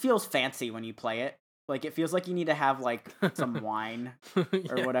it just feels fancy when you play it. Like, it feels like you need to have like some wine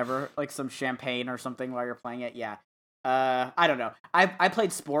or whatever, like some champagne or something while you're playing it. Yeah. I don't know. I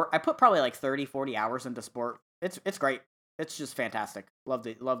played Sport. I put probably like 30, 40 hours into Sport. It's great. It's just fantastic. Love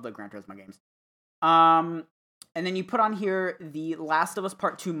the Gran Turismo games. And then you put on here the Last of Us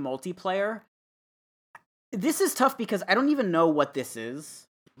Part 2 multiplayer. This is tough because I don't even know what this is,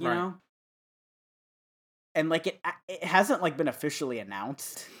 you know? And like it hasn't like been officially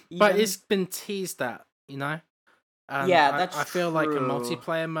announced. Even. But it's been teased at, you know? Yeah, that's I feel true. like a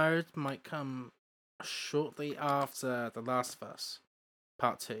multiplayer mode might come shortly after The Last of Us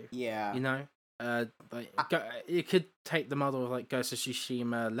Part 2. Yeah. You know? You could take the model of like Ghost of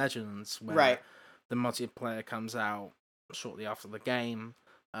Tsushima Legends, where the multiplayer comes out shortly after the game.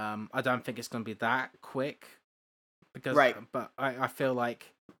 I don't think it's going to be that quick, because but I feel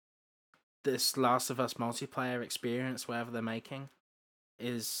like this Last of Us multiplayer experience, whatever they're making,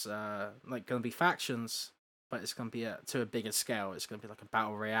 is like going to be factions, but it's going to be to a bigger scale. It's going to be like a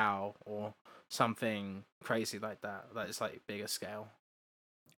battle royale or something crazy like that. That is like bigger scale.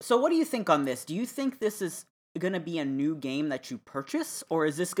 So what do you think on this? Do you think this is going to be a new game that you purchase, or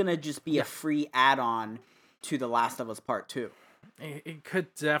is this going to just be a free add-on to The Last of Us Part 2? It could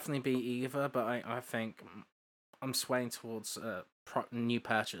definitely be either, but I think I'm swaying towards new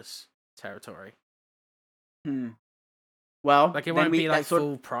purchase territory. Well, like, it won't be like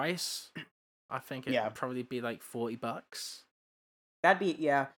full price. I think it'd probably be like $40. That'd be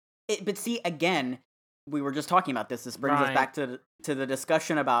but see, again, we were just talking about this. This brings us back to the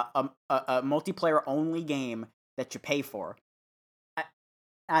discussion about a multiplayer only game that you pay for.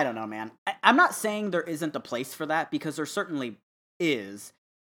 I don't know, man. I'm not saying there isn't a place for that, because there certainly is.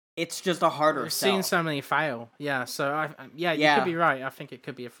 It's just a harder I've sell. seen so many fail. Yeah, so you could be right. I think it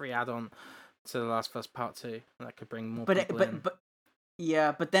could be a free add-on to The Last of Us Part 2 that could bring more people in.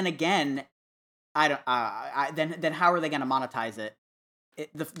 But then again, I don't. Then how are they going to monetize it?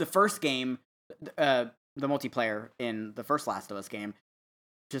 The first game, the multiplayer in the first Last of Us game,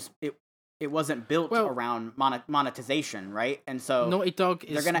 just it wasn't built around monetization, right? And so Naughty Dog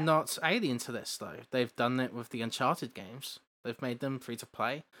is not alien to this, though. They've done it with the Uncharted games. They've made them free to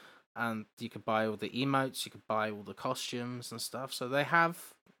play, and you could buy all the emotes, you could buy all the costumes and stuff. So they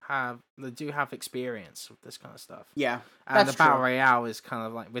do have experience with this kind of stuff. Yeah, and the Battle Royale is kind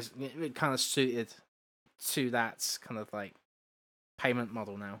of like it kind of suited to that kind of like payment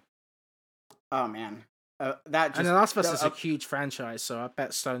model now. Oh man, and The Last of Us is a huge franchise, so I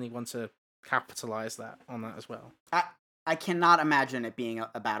bet Sony want to capitalize on that as well. I cannot imagine it being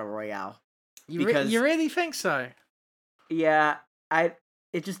a battle royale. You really think so? Yeah,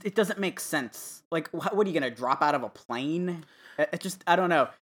 it doesn't make sense. Like, what are you gonna drop out of a plane? I don't know.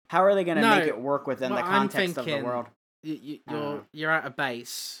 How are they gonna make it work within the context of the world? You're at a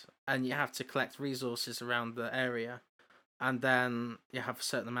base and you have to collect resources around the area, and then you have a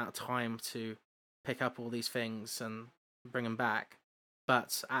certain amount of time to pick up all these things and bring them back.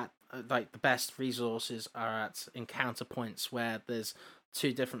 But at like the best resources are at encounter points where there's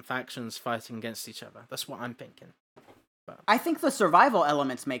two different factions fighting against each other. That's what I'm thinking. I think the survival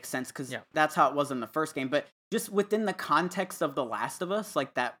elements make sense, because that's how it was in the first game. But just within the context of The Last of Us,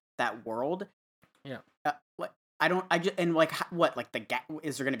 like that world, is there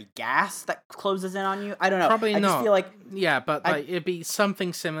going to be gas that closes in on you? I don't know. Probably not. I just feel like but it'd be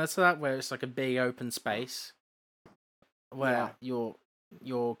something similar to that, where it's like a big open space where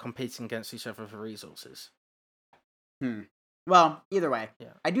you're competing against each other for resources. Well, either way,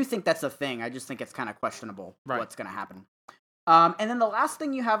 I do think that's a thing. I just think it's kind of questionable what's going to happen. And then the last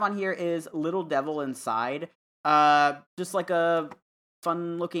thing you have on here is Little Devil Inside. Just like a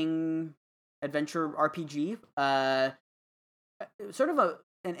fun-looking adventure RPG. Sort of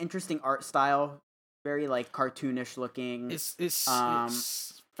an interesting art style. Very, like, cartoonish looking. It's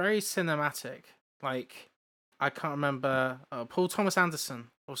very cinematic. Like, I can't remember Paul Thomas Anderson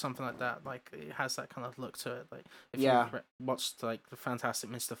or something like that. Like, it has that kind of look to it. Like, if you've watched like the Fantastic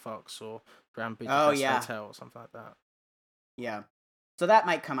Mr. Fox or Grand Budapest Hotel or something like that. Yeah, so that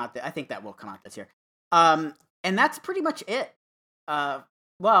might come out. I think that will come out this year. And that's pretty much it. Well,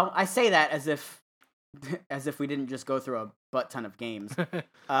 I say that as if we didn't just go through a butt ton of games.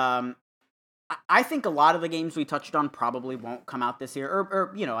 I think a lot of the games we touched on probably won't come out this year,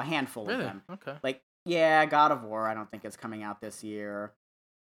 or a handful of them. Okay. Like Yeah, God of War. I don't think it's coming out this year.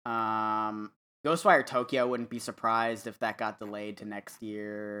 Ghostwire Tokyo, wouldn't be surprised if that got delayed to next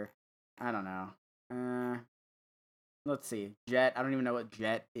year. I don't know. Let's see. Jet. I don't even know what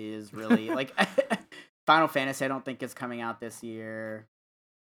Jet is really. Like Final Fantasy, I don't think is coming out this year.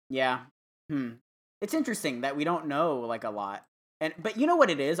 Yeah. It's interesting that we don't know like a lot. But you know what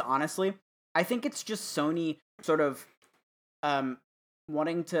it is, honestly? I think it's just Sony sort of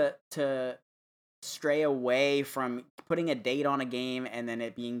wanting to stray away from putting a date on a game and then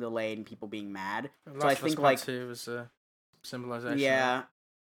it being delayed and people being mad. So I think like 2 was a symbolization.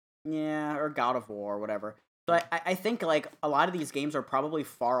 Yeah, or God of War or whatever. So I think like a lot of these games are probably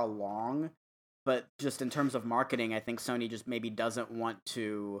far along, but just in terms of marketing, I think Sony just maybe doesn't want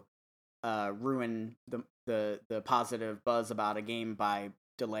to ruin the positive buzz about a game by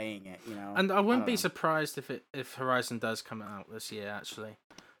delaying it, you know. And I wouldn't be surprised if Horizon does come out this year. Actually,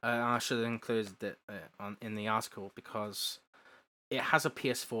 I should have included it in the article because it has a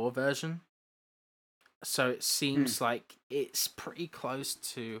PS4 version, so it seems like it's pretty close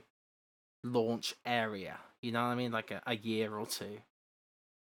to launch area. You know what I mean? Like a year or two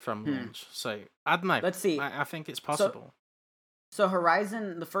from launch. So I don't know. Let's see. I think it's possible. So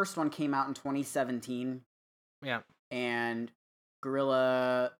Horizon, the first one came out in 2017. Yeah. And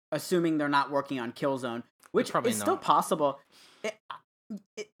Guerrilla, assuming they're not working on Killzone, which is still possible.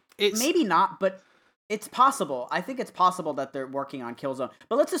 It's maybe not, but it's possible. I think it's possible that they're working on Killzone.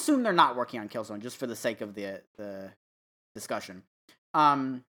 But let's assume they're not working on Killzone, just for the sake of the discussion.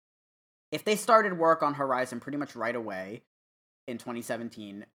 If they started work on Horizon pretty much right away in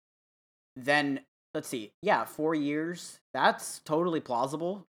 2017, then let's see. Yeah, 4 years. That's totally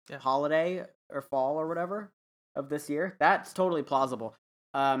plausible. Yeah. Holiday or fall or whatever of this year. That's totally plausible.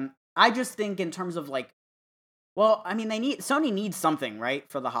 I just think in terms of like, well, I mean, Sony needs something, right,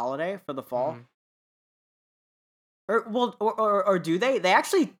 for the holiday, for the fall. Or do they? They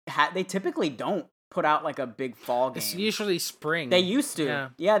actually they typically don't put out like a big fall game. It's usually spring. They used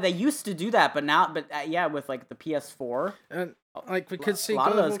to. Yeah, they used to do that, but now, yeah, with like the PS4. Like we could see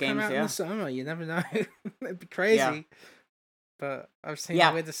God of War come out in the summer. You never know. It'd be crazy. Yeah. But I've seen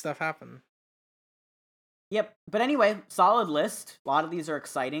weirdest stuff happen. Yep. But anyway, solid list. A lot of these are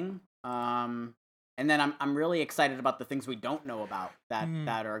exciting. And then I'm really excited about the things we don't know about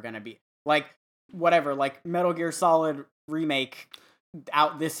that are gonna be like whatever, like Metal Gear Solid remake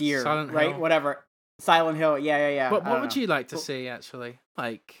out this year, Silent right? Hill. Whatever. Silent Hill. Yeah. But what would you like to see actually?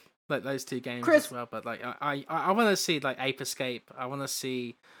 Like those two games as well, but like I want to see like Ape Escape. I want to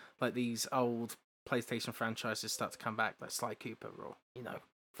see like these old PlayStation franchises start to come back, like Sly Cooper, or you know.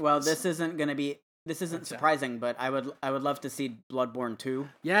 Well, this isn't surprising, but I would love to see Bloodborne 2.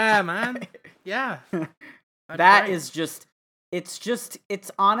 Yeah, man. Yeah. That is just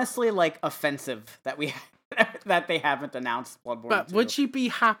it's honestly like offensive that that they haven't announced Bloodborne 2. But would you be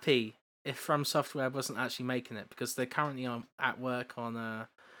happy if From Software wasn't actually making it because they're currently at work on the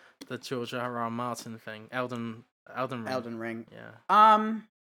George R.R. Martin thing, Elden Ring. Elden Ring. Yeah.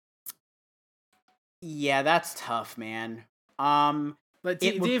 Yeah, that's tough, man. But do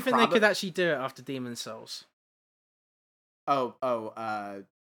you think they could actually do it after Demon's Souls? Blue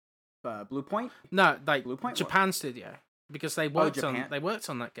Point? No, like Blue Point? Japan Studio, because they worked on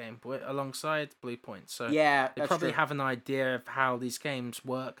that game alongside Blue Point. So yeah, they probably have an idea of how these games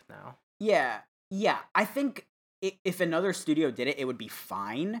work now. Yeah. I think if another studio did it, it would be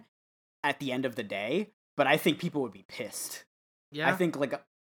fine at the end of the day. But I think people would be pissed. Yeah, I think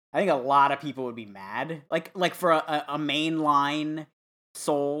a lot of people would be mad. Like for a mainline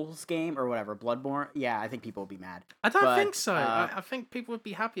Souls game or whatever, Bloodborne. Yeah, I think people would be mad. I don't think so. I think people would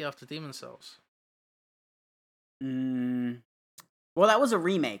be happy after Demon's Souls. Well, that was a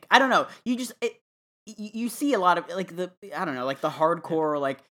remake. I don't know. You see a lot of like the hardcore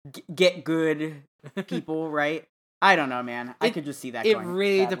like get good people, right? I don't know, man. I could just see that. It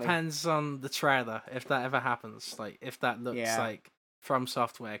really depends on the trailer if that ever happens. Like if that looks like From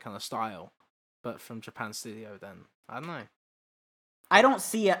Software kind of style, but from Japan Studio, then I don't know. I don't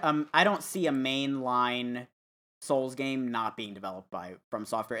see a mainline Souls game not being developed by From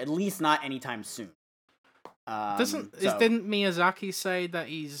Software, at least not anytime soon. Didn't Miyazaki say that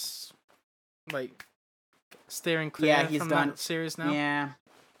he's like steering clear from that series now?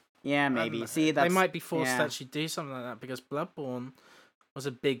 Yeah, maybe. See, they might be forced to actually do something like that because Bloodborne was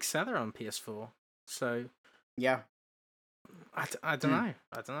a big seller on PS4. So yeah, I don't know.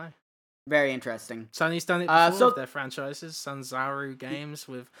 I don't know. Very interesting. Sony's done it before with their franchises. Sanzaru Games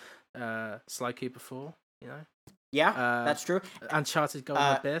with Sly Cooper 4, you know? Yeah, that's true. Uncharted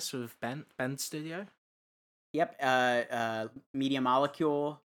Golden Abyss with Bend Studio. Yep. Media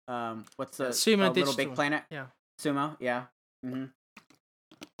Molecule what's the Sumo Little Big Planet? Yeah. Sumo, yeah.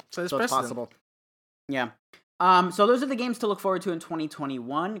 So it's possible. Yeah. So those are the games to look forward to in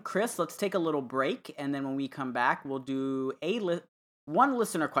 2021. Chris, let's take a little break, and then when we come back, we'll do one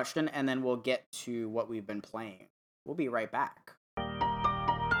listener question, and then we'll get to what we've been playing. We'll be right back.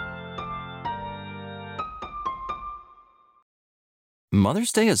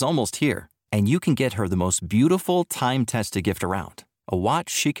 Mother's Day is almost here, and you can get her the most beautiful time-tested gift around, a watch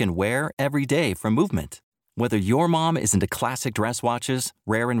she can wear every day from Movement. Whether your mom is into classic dress watches,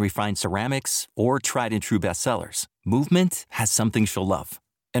 rare and refined ceramics, or tried-and-true bestsellers, Movement has something she'll love.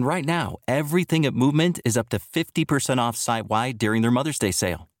 And right now, everything at Movement is up to 50% off site-wide during their Mother's Day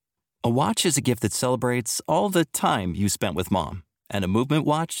sale. A watch is a gift that celebrates all the time you spent with mom, and a Movement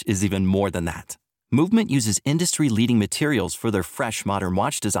watch is even more than that. Movement uses industry-leading materials for their fresh, modern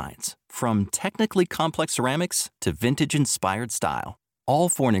watch designs, from technically complex ceramics to vintage-inspired style, all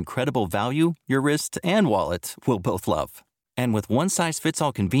for an incredible value your wrist and wallet will both love. And with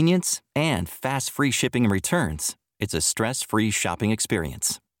one-size-fits-all convenience and fast free shipping and returns, it's a stress-free shopping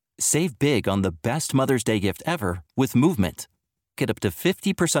experience. Save big on the best Mother's Day gift ever with Movement. Get up to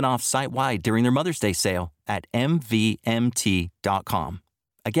 50% off site-wide during their Mother's Day sale at MVMT.com.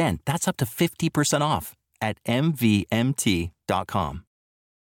 Again, that's up to 50% off at MVMT.com.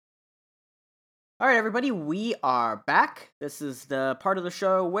 All right, everybody, we are back. This is the part of the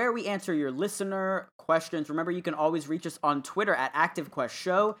show where we answer your listener questions. Remember, you can always reach us on Twitter at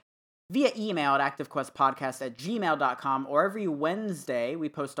ActiveQuestShow, via email at activequestpodcast@gmail.com, or every Wednesday we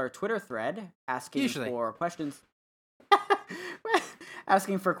post our Twitter thread asking for questions.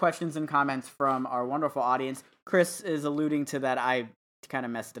 Asking for questions and comments from our wonderful audience. Chris is alluding to that. I kind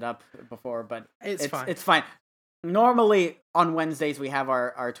of messed it up before, but it's fine. It's fine. Normally on Wednesdays we have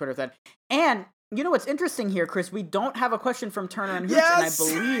our Twitter thread. And you know what's interesting here, Chris? We don't have a question from Turner and Hooch, yes!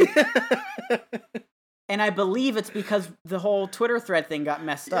 and I believe it's because the whole Twitter thread thing got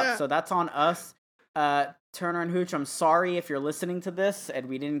messed up. So that's on us. Turner and Hooch, I'm sorry if you're listening to this and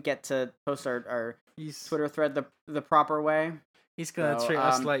we didn't get to post our Twitter thread the proper way. He's gonna treat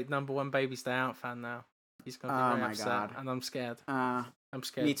us like number one Baby Stay Out fan now. He's gonna be very upset, God. and I'm scared. I'm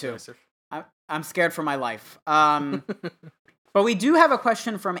scared. Me too. I'm scared for my life. But we do have a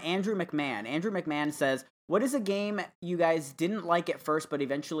question from Andrew McMahon. Andrew McMahon says, "What is a game you guys didn't like at first but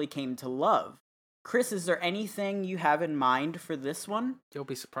eventually came to love?" Chris, is there anything you have in mind for this one? You'll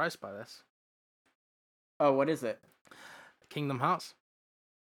be surprised by this. Oh, what is it? Kingdom Hearts.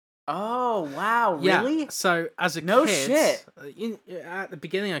 Oh, wow, really? Yeah, so as a no kid, shit. At the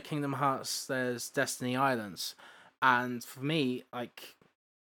beginning of Kingdom Hearts, there's Destiny Islands. And for me, like,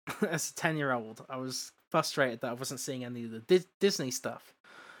 as a 10-year-old, I was frustrated that I wasn't seeing any of the Disney stuff,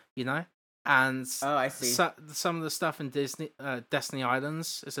 you know? And I see. Some of the stuff in Destiny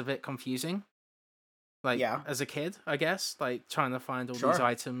Islands is a bit confusing. Like, as a kid, I guess, like, trying to find all these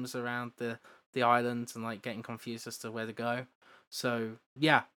items around the island and, like, getting confused as to where to go. So,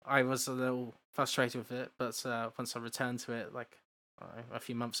 yeah, I was a little frustrated with it, but once I returned to it, like, a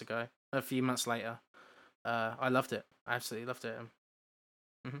few months later, I loved it. I absolutely loved it.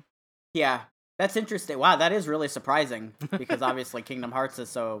 Yeah, that's interesting. Wow, that is really surprising, because obviously Kingdom Hearts is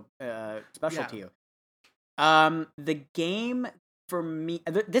so special to you. The game, for me,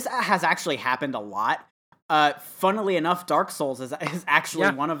 this has actually happened a lot. Funnily enough, Dark Souls is actually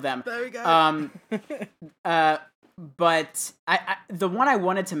one of them. There we go. But the one I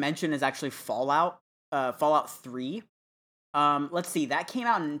wanted to mention is actually Fallout 3. Let's see, that came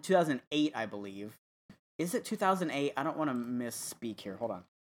out in 2008, I believe. Is it 2008? I don't want to misspeak here. Hold on.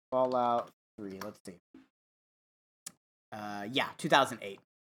 Fallout 3, let's see. 2008.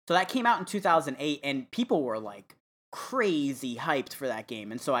 So that came out in 2008, and people were, like, crazy hyped for that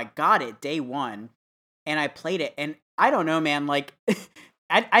game. And so I got it day one, and I played it, and I don't know, man, like,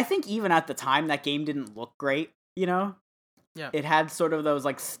 I think even at the time, that game didn't look great, you know? Yeah. It had sort of those,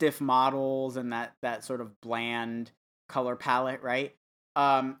 like, stiff models and that sort of bland color palette, right?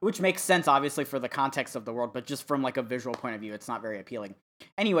 Which makes sense, obviously, for the context of the world, but just from, like, a visual point of view, it's not very appealing.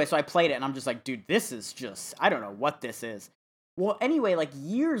 Anyway, so I played it, and I'm just like, dude, this is just, I don't know what this is. Well, anyway, like,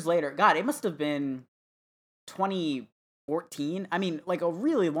 years later, God, it must have been 2014. I mean, like, a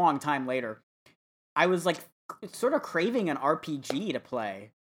really long time later, I was, like, sort of craving an RPG to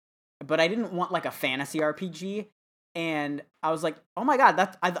play, but I didn't want, like, a fantasy RPG, and I was like, oh my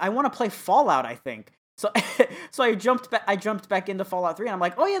God, I want to play Fallout, I think. So I jumped back into Fallout 3, and I'm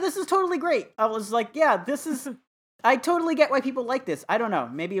like, oh yeah, this is totally great. I was like, yeah, this is, I totally get why people like this. I don't know,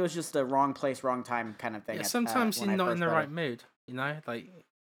 maybe it was just a wrong place, wrong time kind of thing. Yeah, sometimes you're not in the right mood, you know, like,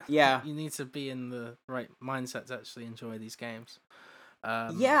 yeah, you need to be in the right mindset to actually enjoy these games.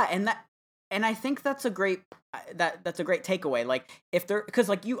 Yeah, and I think that's a great that's a great takeaway. Like if they're because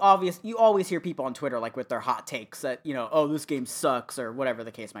like you always hear people on Twitter like with their hot takes that oh this game sucks or whatever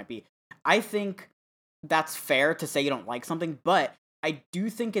the case might be. I think that's fair to say you don't like something, but I do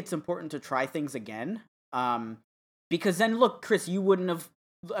think it's important to try things again. Because then look, Chris, you wouldn't have.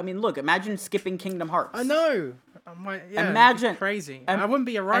 I mean, look, imagine skipping Kingdom Hearts. I know. Imagine crazy. I wouldn't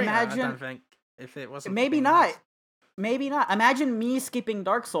be a writer. I don't think if it wasn't. Maybe not. Maybe not. Imagine me skipping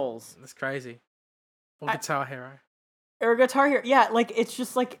Dark Souls. That's crazy. Or Guitar Hero. Or Guitar Hero. Yeah, like it's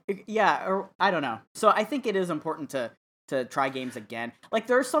just like or I don't know. So I think it is important to try games again. Like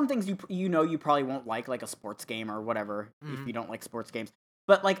there are some things you probably won't like a sports game or whatever if you don't like sports games.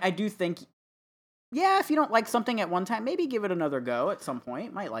 But like I do think if you don't like something at one time, maybe give it another go at some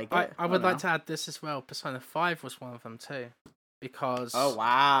point. Might like it. I would like to add this as well. Persona 5 was one of them too. Because oh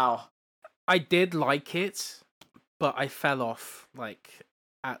wow. I did like it, but I fell off like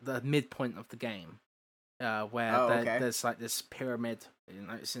at the midpoint of the game. Where there's like this pyramid,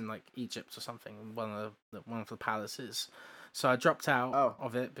 it's in like Egypt or something, one of the palaces. So I dropped out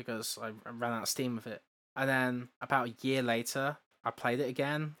of it because I ran out of steam with it. And then about a year later, I played it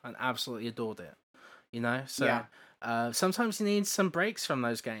again and absolutely adored it. So sometimes you need some breaks from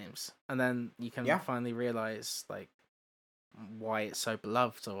those games, and then you can finally realize like why it's so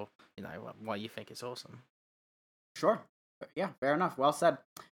beloved, or why you think it's awesome. Sure. Yeah. Fair enough. Well said.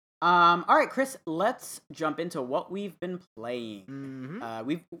 All right, Chris. Let's jump into what we've been playing.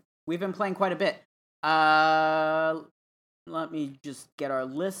 Mm-hmm. We've been playing quite a bit. Let me just get our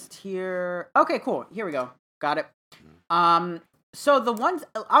list here. Okay, cool. Here we go. Got it. So the ones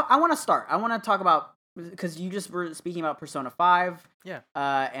I want to start. I want to talk about because you just were speaking about Persona 5. Yeah.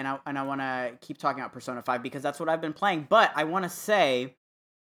 And I want to keep talking about Persona 5 because that's what I've been playing. But I want to say,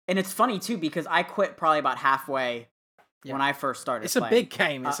 and it's funny too because I quit probably about halfway. Yeah. When I first started it's playing. A big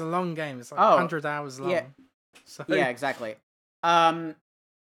game. It's a long game. It's like 100 hours long. Yeah, so. Yeah, exactly. I'm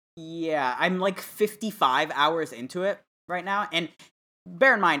like 55 hours into it right now. And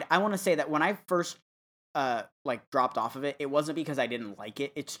bear in mind, I want to say that when I first like dropped off of it, it wasn't because I didn't like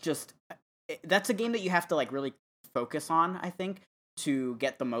it. It's just that's a game that you have to like really focus on, I think, to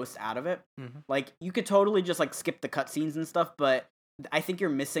get the most out of it. Mm-hmm. Like you could totally just like skip the cutscenes and stuff, but I think you're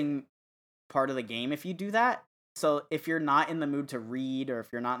missing part of the game if you do that. So if you're not in the mood to read, or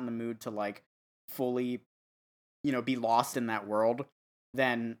if you're not in the mood to like fully, be lost in that world,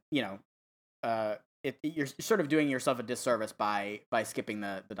 then you're sort of doing yourself a disservice by skipping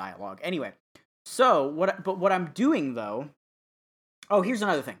the dialogue. Anyway, so what I'm doing though. Oh, here's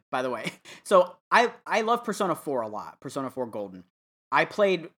another thing, by the way. So I love Persona 4 a lot. Persona 4 Golden. I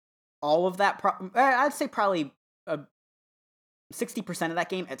played all of that. I'd say probably 60% of that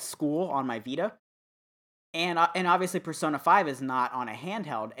game at school on my Vita. And obviously Persona 5 is not on a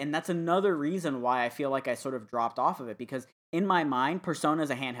handheld, and that's another reason why I feel like I sort of dropped off of it, because in my mind, Persona is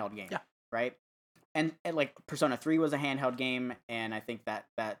a handheld game, right? And like Persona 3 was a handheld game, and I think that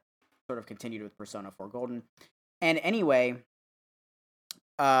sort of continued with Persona 4 Golden. And anyway,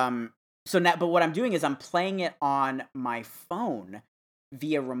 but what I'm doing is I'm playing it on my phone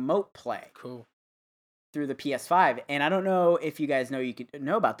via remote play. Cool. Through the PS5, and I don't know if you guys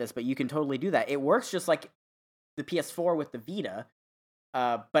know about this, but you can totally do that. It works just like the PS4 with the Vita,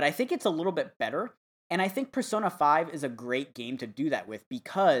 but I think it's a little bit better, and I think Persona 5 is a great game to do that with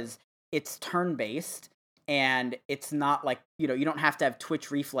because it's turn-based, and it's not like, you don't have to have twitch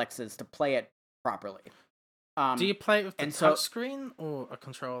reflexes to play it properly. Do you play it with the touch screen or a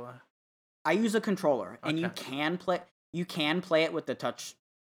controller? I use a controller, and you can play it with the touch.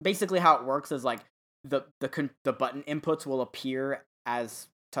 Basically how it works is like the button inputs will appear as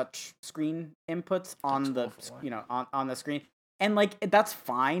touch screen inputs on the on the screen, and like that's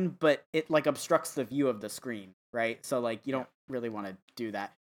fine, but it like obstructs the view of the screen, right? So like you don't really want to do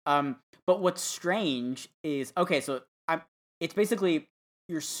that. But what's strange is it's basically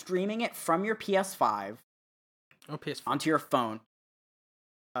you're streaming it from your PS5 onto your phone.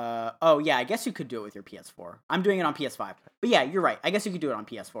 I guess you could do it with your PS4. I'm doing it on PS5, but yeah, you're right. I guess you could do it on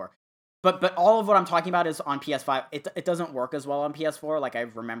PS4. But all of what I'm talking about is on PS5. It doesn't work as well on PS4. Like, I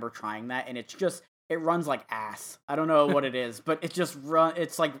remember trying that, and it runs like ass. I don't know what it is, but it just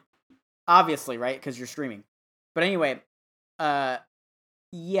it's like, obviously, right? Because you're streaming. But anyway, so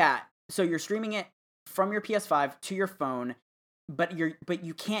you're streaming it from your PS5 to your phone, but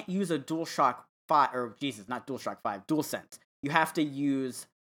you can't use a DualShock 5, or Jesus, not DualShock 5, DualSense. You have to use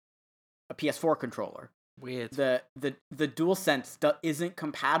a PS4 controller. Weird. The DualSense isn't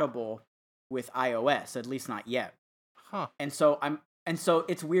compatible with iOS, at least not yet. Huh. And so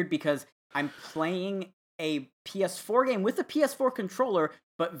it's weird because I'm playing a PS4 game with a PS4 controller,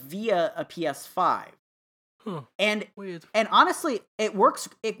 but via a PS5. Huh. And Weird. And honestly, it works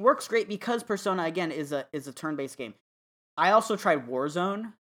great because Persona again is a turn-based game. I also tried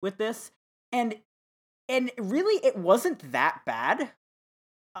Warzone with this, and really it wasn't that bad.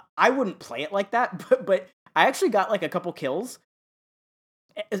 I wouldn't play it like that, but I actually got like a couple kills.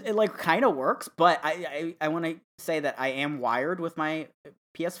 It like kind of works, but I want to say that I am wired with my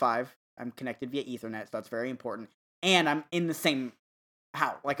PS5. I'm connected via Ethernet, so that's very important. And I'm in the same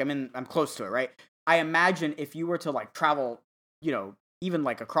house, like I'm close to it, right? I imagine if you were to like travel, even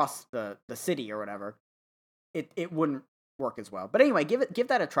like across the city or whatever, it wouldn't work as well. But anyway, give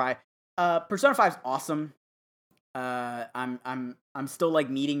that a try. Persona 5 is awesome. I'm still like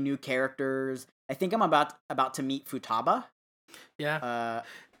meeting new characters. I think I'm about to meet Futaba. Yeah.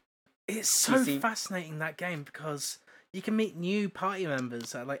 It's so fascinating, that game, because you can meet new party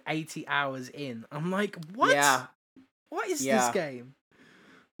members at like 80 hours in. I'm like, what? Yeah. What is this game?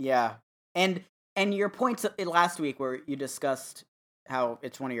 Yeah. And your points last week where you discussed how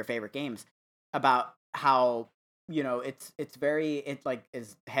it's one of your favorite games, about how, it's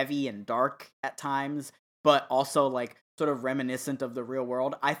is heavy and dark at times, but also like sort of reminiscent of the real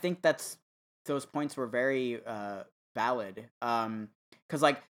world. I think those points were very valid. 'Cause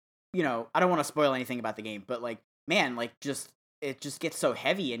like, I don't want to spoil anything about the game, but like, man, like it just gets so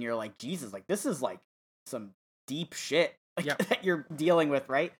heavy and you're like, Jesus, like this is like some deep shit that you're dealing with,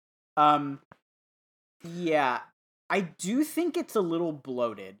 right? Yeah, I do think it's a little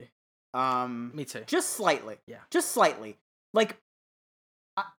bloated. Me too. Just slightly. Yeah. Just slightly. Like,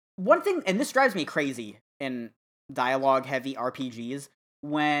 one thing, and this drives me crazy in dialogue-heavy RPGs,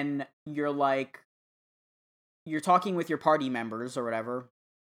 when you're talking with your party members or whatever,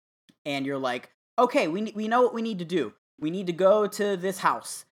 and you're like, okay, we know what we need to do. We need to go to this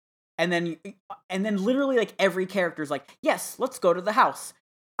house. And then literally like every character's like, yes, let's go to the house.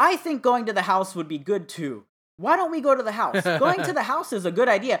 I think going to the house would be good too. Why don't we go to the house? Going to the house is a good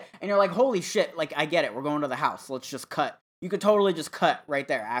idea. And you're like, holy shit, like I get it. We're going to the house. Let's just cut. You could totally just cut right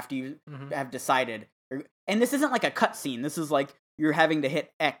there after you have decided. And this isn't like a cut scene. This is like you're having to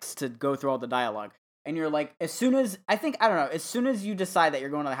hit X to go through all the dialogue. And you're like, as soon as you decide that you're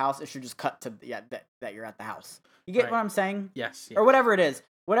going to the house, it should just cut to that you're at the house. You get what I'm saying? Yes. Or whatever it is.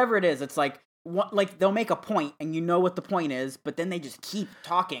 Whatever it is, it's like they'll make a point and you know what the point is, but then they just keep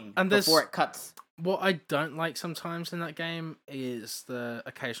talking before it cuts. What I don't like sometimes in that game is the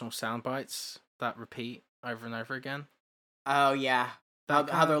occasional sound bites that repeat over and over again. Oh yeah,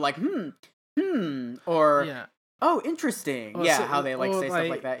 how they're like or oh interesting, or how they like say stuff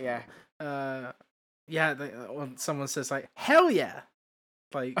like that. When someone says like hell yeah,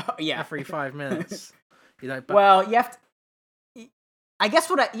 like every 5 minutes, But, well, you have to. I guess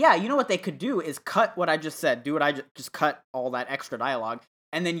what they could do is cut what I just said. Do what I just cut all that extra dialogue,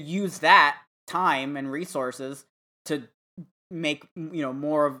 and then use that time and resources to make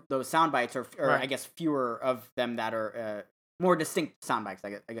more of those sound bites, or I guess fewer of them that are more distinct sound bites.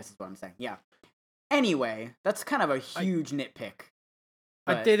 I guess is what I'm saying. Yeah. Anyway, that's kind of a huge nitpick.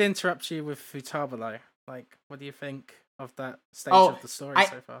 But I did interrupt you with Futaba though. Like, what do you think of that stage of the story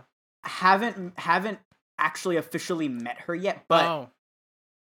so far? Haven't actually officially met her yet, but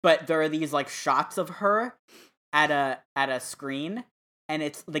there are these like shots of her at a screen,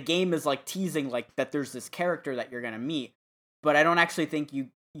 and the game is like teasing like that there's this character that you're gonna meet, but I don't actually think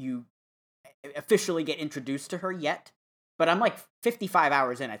you officially get introduced to her yet. But I'm like 55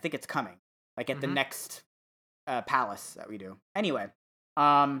 hours in. I think it's coming, like at the next palace that we do. Anyway,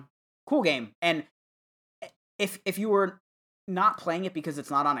 cool game. And if you were not playing it because it's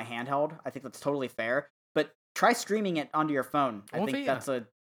not on a handheld, I think that's totally fair. But try streaming it onto your phone. I think that's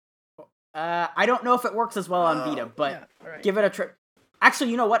I don't know if it works as well on Vita, but give it a try.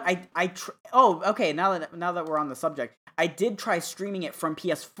 Actually, you know what? Okay. Now that we're on the subject, I did try streaming it from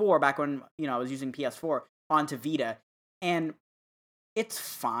PS4 back when I was using PS4 onto Vita, and it's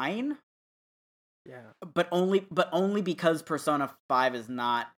fine. Yeah. But only because Persona 5 is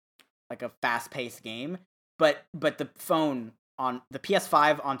not like a fast-paced game. But the phone on the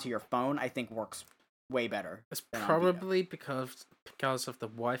PS5 onto your phone, I think works way better. It's probably because of the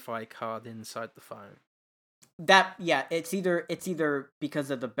Wi-Fi card inside the phone. It's either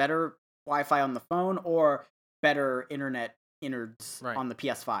because of the better Wi-Fi on the phone or better internet innards on the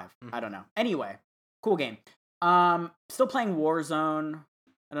PS5. Mm-hmm. I don't know. Anyway, cool game. Still playing Warzone.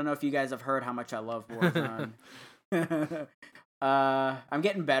 I don't know if you guys have heard how much I love Warzone. I'm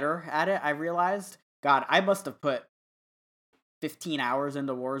getting better at it. I realized. God, I must have put 15 hours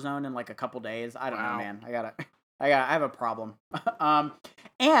into Warzone in like a couple days. I don't know, man. I have a problem.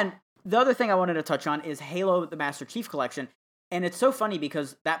 And the other thing I wanted to touch on is Halo: The Master Chief Collection, and it's so funny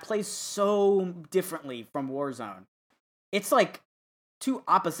because that plays so differently from Warzone. It's like two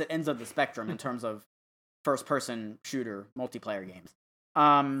opposite ends of the spectrum in terms of first-person shooter multiplayer games.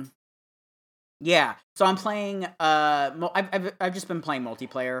 Yeah, so I'm playing. I've just been playing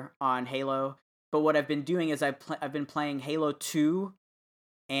multiplayer on Halo, but what I've been doing is I've been playing Halo 2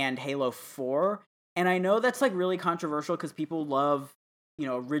 and Halo 4, and I know that's like really controversial because people love,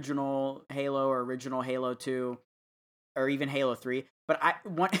 original Halo or original Halo 2, or even Halo 3. But I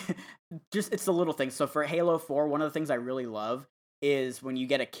want just it's the little things. So for Halo 4, one of the things I really love is when you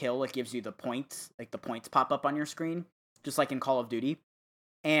get a kill, it gives you the points, like the points pop up on your screen, just like in Call of Duty.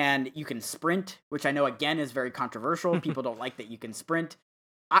 And you can sprint, which I know, again, is very controversial. People don't like that you can sprint.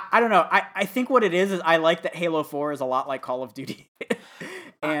 I don't know. I think what it is I like that Halo 4 is a lot like Call of Duty.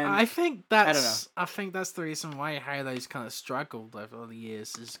 And I think that's I don't know. I think that's the reason why Halo's kind of struggled over the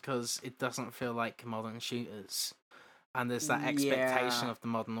years, is because it doesn't feel like modern shooters. And there's that expectation of the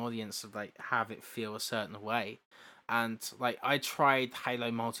modern audience of like have it feel a certain way. And like I tried Halo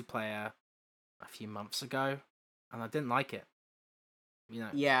multiplayer a few months ago and I didn't like it.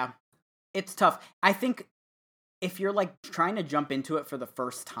 Yeah, it's tough. I think if you're like trying to jump into it for the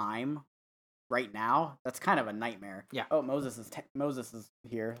first time right now, that's kind of a nightmare. Yeah. Oh, Moses is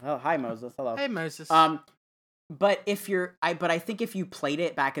here. Oh, hi Moses. Hello. Hey Moses. But I think if you played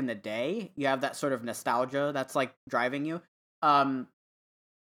it back in the day, you have that sort of nostalgia that's like driving you. But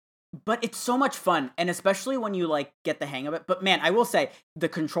it's so much fun, and especially when you like get the hang of it. But man, I will say the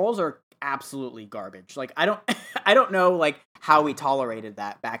controls are absolutely garbage. Like I don't know like how we tolerated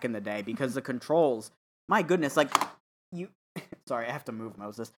that back in the day, because the controls, my goodness, like you sorry, I have to move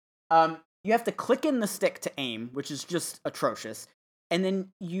Moses. You have to click in the stick to aim, which is just atrocious. And then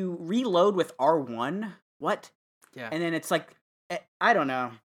you reload with R1. What? Yeah. And then it's like I don't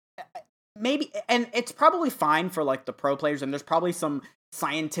know. Maybe, and it's probably fine for like the pro players, and there's probably some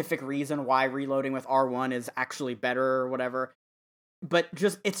scientific reason why reloading with R1 is actually better or whatever. But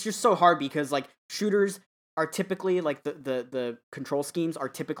it's just so hard because like shooters are typically like the control schemes are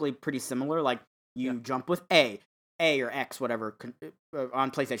typically pretty similar. Like you jump with A or X, whatever,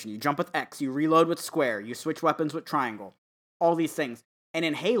 on PlayStation. You jump with X, you reload with square, you switch weapons with triangle, all these things. And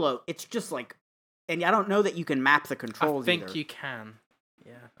in Halo, it's just like, and I don't know that you can map the controls I think either. you can.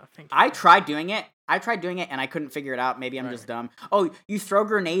 Yeah, I think I tried doing it, and I couldn't figure it out. Maybe I'm just dumb. Oh, you throw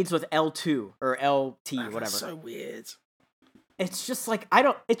grenades with L2 or LT, whatever. That's so weird. It's just like,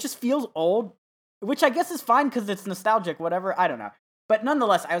 it just feels old, which I guess is fine because it's nostalgic, whatever, I don't know. But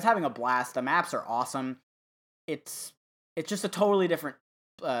nonetheless, I was having a blast. The maps are awesome. It's just a totally different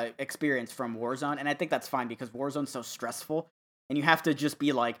experience from Warzone, and I think that's fine because Warzone's so stressful, and you have to just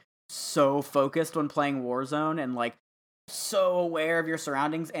be like so focused when playing Warzone and like so aware of your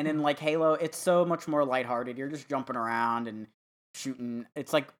surroundings. And in like Halo, it's so much more lighthearted. You're just jumping around and shooting.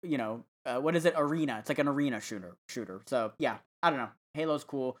 It's like, what is it? Arena. It's like an arena shooter. So yeah, I don't know. Halo's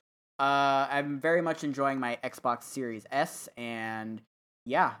cool. I'm very much enjoying my Xbox Series S, and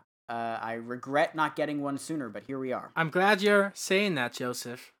yeah, I regret not getting one sooner, but here we are. I'm glad you're saying that,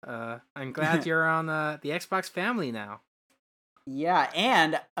 Joseph. I'm glad you're on the Xbox family now. Yeah,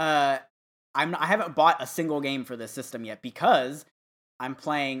 and I haven't bought a single game for this system yet because I'm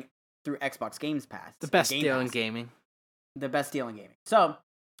playing through Xbox Games Pass. The best deal in gaming. The best deal in gaming. So,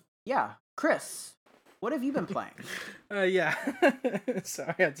 yeah, Chris, what have you been playing? Yeah.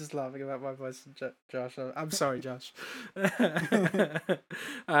 Sorry, I'm just laughing about my voice, Josh. I'm sorry, Josh.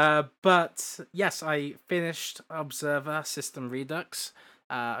 But yes, I finished Observer System Redux.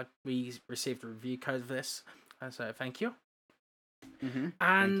 We received a review code for this, so thank you. Mm-hmm.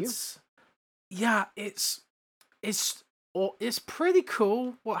 And yeah, it's pretty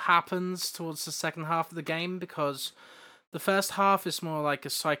cool what happens towards the second half of the game, because the first half is more like a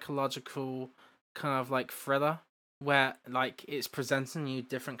psychological kind of like thriller where like it's presenting you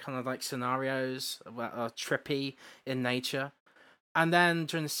different kind of like scenarios that are trippy in nature, and then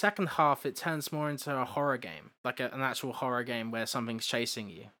during the second half it turns more into a horror game, like an actual horror game where something's chasing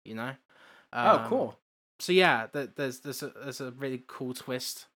you. Oh, cool. So yeah, there's a really cool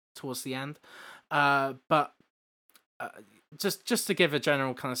twist towards the end, but just to give a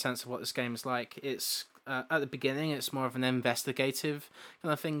general kind of sense of what this game is like, it's at the beginning it's more of an investigative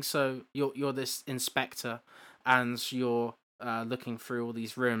kind of thing. So you're this inspector, and you're looking through all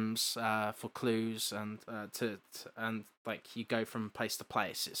these rooms for clues, and and like you go from place to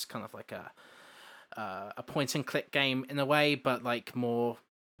place. It's kind of like a point and click game in a way, but like more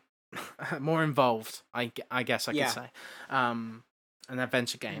involved, I guess I could say. an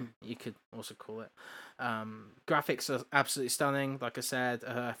adventure game, you could also call it. Graphics are absolutely stunning. Like I said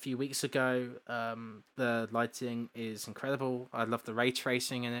a few weeks ago, the lighting is incredible. I love the ray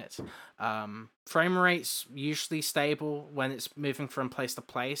tracing in it. Frame rate's usually stable. When it's moving from place to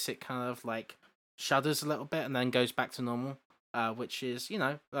place, it kind of like shudders a little bit and then goes back to normal, which is,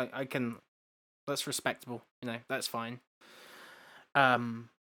 like that's respectable. That's fine.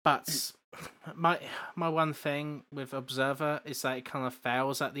 But my one thing with Observer is that it kind of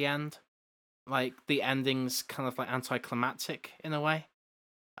fails at the end. Like, the ending's kind of like anticlimactic in a way.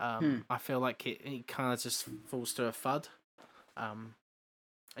 I feel like it kind of just falls to a thud.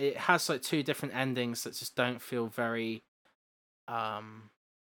 It has like two different endings that just don't feel very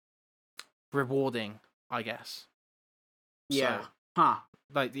rewarding, I guess. Yeah. So,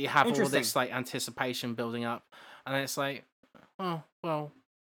 like, you have all this like anticipation building up, and then it's like, oh well,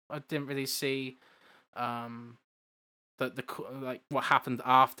 I didn't really see the like what happened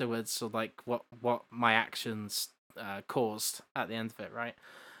afterwards, or like what my actions caused at the end of it, right?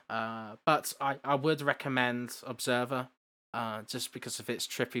 But I would recommend Observer, just because of its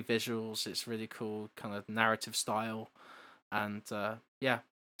trippy visuals, its really cool kind of narrative style, and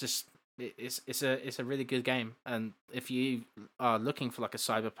just it's a really good game. And if you are looking for like a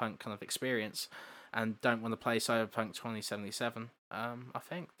cyberpunk kind of experience and don't want to play Cyberpunk 2077, I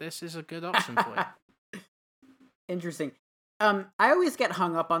think this is a good option for you. Interesting. I always get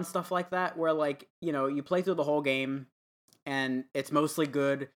hung up on stuff like that, where like, you play through the whole game and it's mostly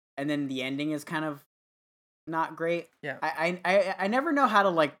good, and then the ending is kind of not great. Yeah. I never know how to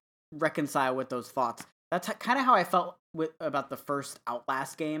like reconcile with those thoughts. That's kind of how I felt about the first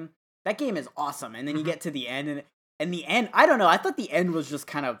Outlast game. That game is awesome, and then you get to the end, and the end, I don't know, I thought the end was just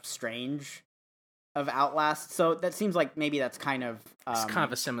kind of strange of Outlast, so that seems like maybe that's kind of... it's kind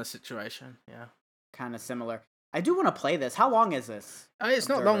of a similar situation, yeah. Kind of similar. I do want to play this. How long is this? It's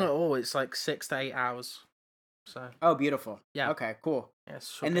not long at all. It's like 6 to 8 hours. So. Oh, beautiful. Yeah. Okay, cool.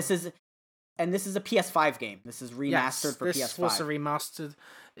 Yes. And this is a PS5 game. This is remastered for PS5. This was a remastered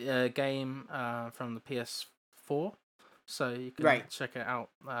game from the PS4, so you can check it out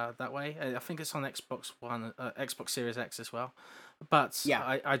that way. I think it's on Xbox One, Xbox Series X as well. But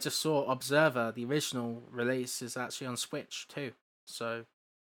yeah, I just saw Observer, the original release, is actually on Switch too. So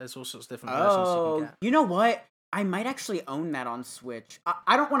there's all sorts of different versions you can get. You know what? I might actually own that on Switch.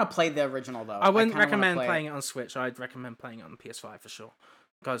 I don't want to play the original, though. I wouldn't recommend playing it on Switch. I'd recommend playing it on the PS5 for sure.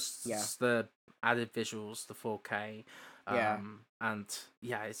 Because the added visuals, the 4K, and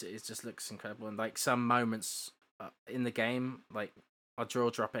it just looks incredible. And like some moments in the game, like, are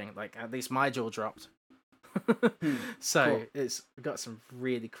jaw-dropping. Like, at least my jaw dropped. So cool. It's got some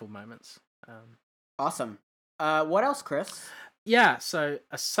really cool moments. Awesome. What else, Chris? Yeah, so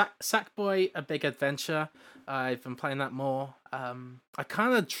a Sackboy: A Big Adventure. I've been playing that more. I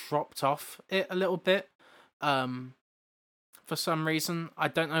kind of dropped off it a little bit. For some reason, I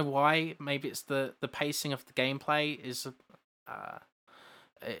don't know why. Maybe it's the pacing of the gameplay is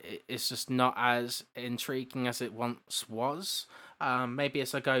it's just not as intriguing as it once was. Maybe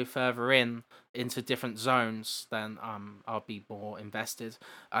as I go further into different zones, then I'll be more invested.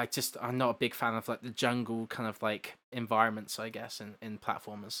 I'm not a big fan of like the jungle kind of like environments, I guess, in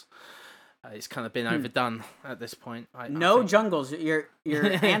platformers. It's kind of been overdone at this point. I think. Jungles. You're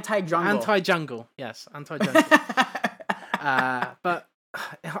anti-jungle. Anti-jungle, yes, anti-jungle. But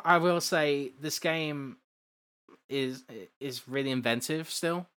I will say this game is really inventive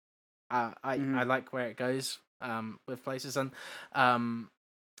still. I like where it goes with places, and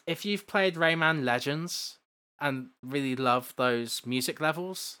if you've played Rayman Legends and really love those music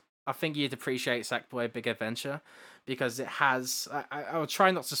levels, I think you'd appreciate Sackboy: Big Adventure, because it has... I will try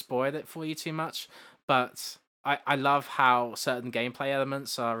not to spoil it for you too much, but I love how certain gameplay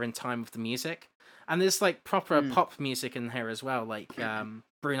elements are in time with the music. And there's like proper pop music in here as well, like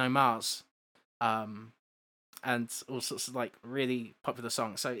Bruno Mars, and all sorts of like really popular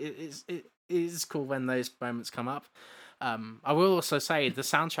songs. So it is cool when those moments come up. I will also say the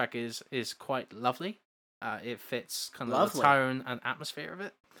soundtrack is quite lovely. It fits kind of the tone and atmosphere of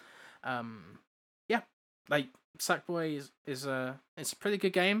it. Like Sackboy is it's a pretty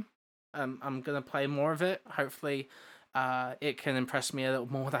good game. I'm gonna play more of it. Hopefully, it can impress me a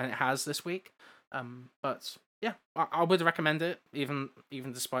little more than it has this week. But yeah, I would recommend it, even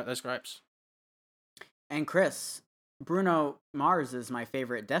despite those gripes. And Chris, Bruno Mars is my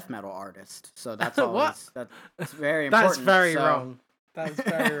favorite death metal artist, so that's always that's very important. That's very wrong. That's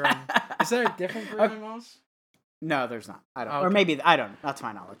very wrong. Is there a different Bruno Mars? No, there's not. I don't. Okay. Or maybe I don't. That's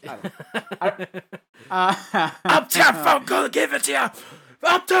my knowledge. I don't. Uptown Funk, gonna give it to you.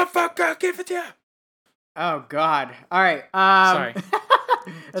 Uptown Funk, gonna give it to you. Oh God! All right. Sorry.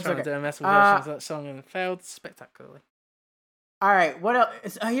 That's Trying okay. to do a metal version of that song and failed spectacularly. All right. What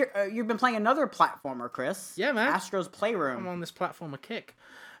else? You've been playing another platformer, Chris. Yeah, man. Astro's Playroom. I'm on this platformer kick.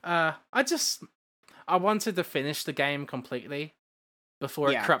 I wanted to finish the game completely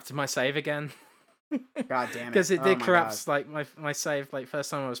before it corrupted my save again. God damn it! Because it did corrupt like my save like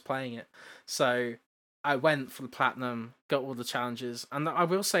first time I was playing it. So I went for the platinum, got all the challenges, and I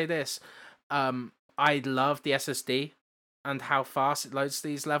will say this: I love the SSD and how fast it loads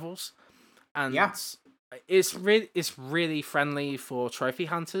these levels, and it's really friendly for trophy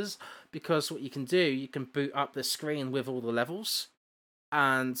hunters because what you can do, you can boot up the screen with all the levels,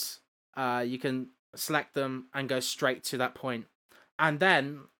 and you can select them and go straight to that point, and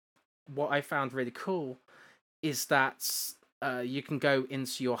then. What I found really cool is that you can go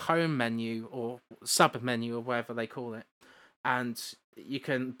into your home menu or sub menu or whatever they call it, and you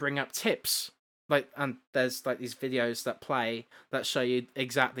can bring up tips. And there's like these videos that play that show you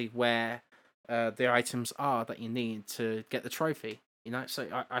exactly where the items are that you need to get the trophy. You know,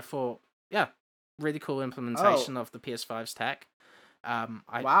 so I thought, yeah, really cool implementation of the PS5's tech.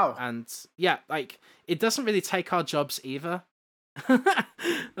 Wow. And yeah, like it doesn't really take our jobs either.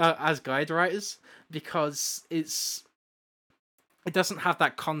 As guide writers, because it doesn't have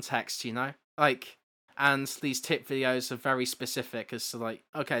that context, you know, like, and these tip videos are very specific as to like,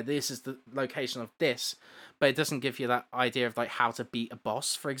 okay, this is the location of this, but it doesn't give you that idea of like how to beat a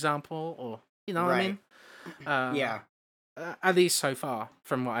boss, for example, or you know what I mean? Yeah. At least so far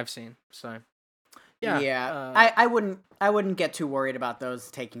from what I've seen. So yeah. I wouldn't get too worried about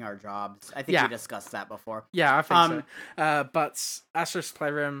those taking our jobs. I think we discussed that before. Yeah, I think so. But Astro's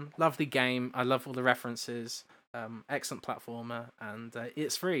Playroom, lovely game. I love all the references. Excellent platformer, and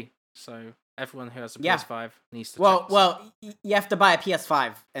it's free. So everyone who has a PS5 needs to check this out. You have to buy a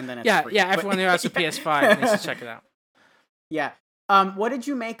PS5 and then it's free. Yeah, everyone who has a PS5 needs to check it out. Yeah. What did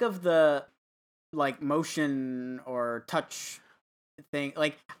you make of the like motion or touch thing?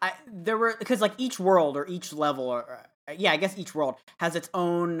 Like there were, because like each world or each level or I guess each world has its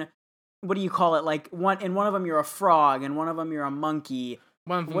own, what do you call it, like one of them you're a frog and one of them you're a monkey.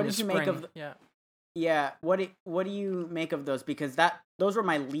 What did you make of what do you make of those? Because those were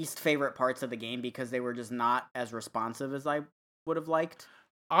my least favorite parts of the game because they were just not as responsive as I would have liked.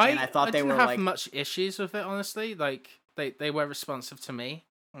 I thought they didn't were have much issues with it, honestly. Like they were responsive to me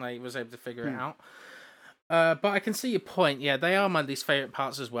and I was able to figure it out. But I can see your point. Yeah, they are my least favorite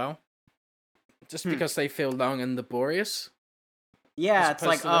parts as well. Just because they feel long and laborious. Yeah, it's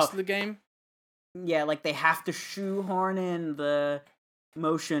like the rest of the game. Yeah, like they have to shoehorn in the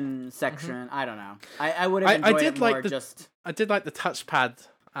motion section. I don't know. I would have enjoyed it more. I did like the touchpad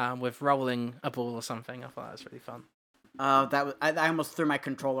with rolling a ball or something. I thought that was really fun. That was, I almost threw my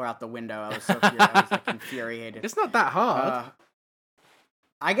controller out the window. I was so furious. I was like infuriated. It's not that hard.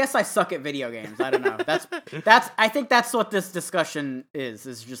 I guess I suck at video games. I don't know. I think that's what this discussion is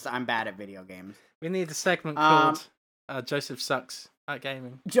just I'm bad at video games. We need a segment called Joseph Sucks at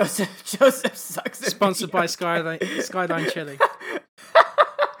Gaming. Joseph Sucks at Sponsored by Skyline Chili.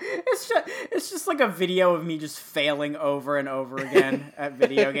 It's just like a video of me just failing over and over again at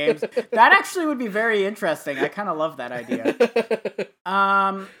video games. That actually would be very interesting. I kind of love that idea.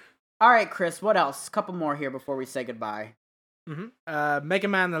 All right, Chris, what else? A couple more here before we say goodbye. Mega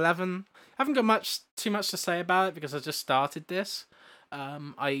Man 11. I haven't got too much to say about it because I just started this.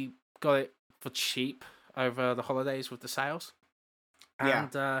 I got it for cheap over the holidays with the sales.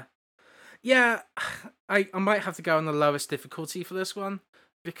 And I might have to go on the lowest difficulty for this one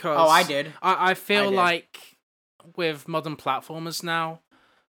because I did. I feel like with modern platformers now,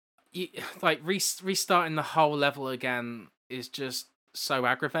 like restarting the whole level again is just so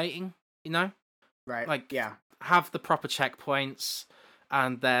aggravating, you know? Right. Like have the proper checkpoints,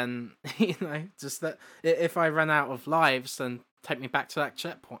 and then just that if I run out of lives, then take me back to that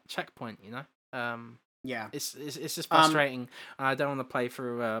checkpoint. You know, it's just frustrating, and I don't want to play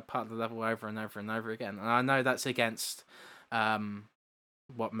through part of the level over and over and over again. And I know that's against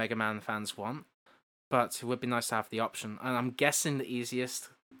what Mega Man fans want, but it would be nice to have the option. And I'm guessing the easiest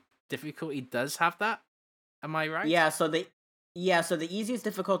difficulty does have that. Am I right? Yeah. So the easiest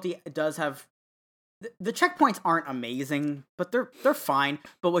difficulty does have. The checkpoints aren't amazing, but they're fine.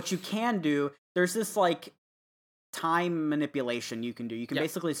 But what you can do, there's this like time manipulation you can do. You can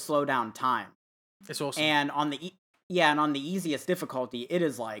basically slow down time. It's awesome. And on the easiest difficulty, it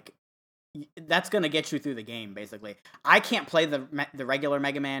is like that's gonna get you through the game. Basically, I can't play the regular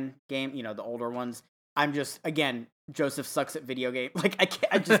Mega Man game. You know, the older ones. I'm just Joseph sucks at video games. Like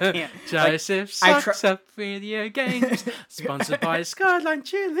I just can't. Joseph sucks at video games. Sponsored by Skyline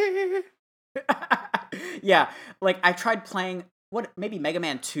Chili. Yeah, like I tried playing maybe Mega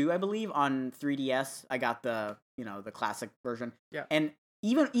Man 2, I believe, on 3DS. I got the the classic version. Yeah. And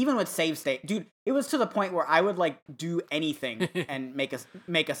even with save state, dude, it was to the point where I would like do anything and make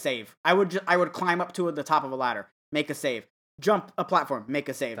a save. I would climb up to the top of a ladder, make a save, jump a platform, make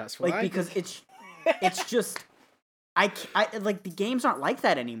a save. That's what like because it's just I like the games aren't like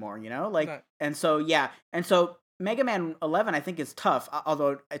that anymore, like No. and so Mega Man 11 I think is tough,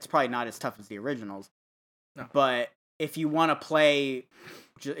 although it's probably not as tough as the originals. No. But if you want to play,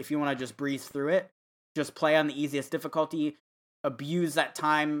 if you want to just breeze through it, just play on the easiest difficulty. Abuse that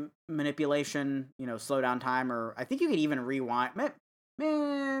time manipulation, slow down time, or I think you could even rewind.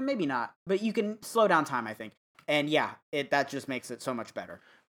 Maybe not, but you can slow down time, I think. And yeah, that just makes it so much better,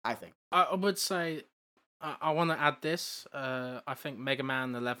 I think. I would say I want to add this. I think Mega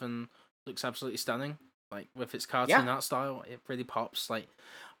Man 11 looks absolutely stunning. Like with its cartoon art style, it really pops. Like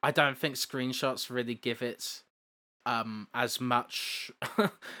I don't think screenshots really give it as much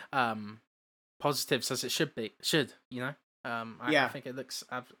positives as it should be. I think it looks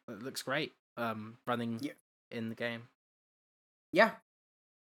great running in the game. Yeah.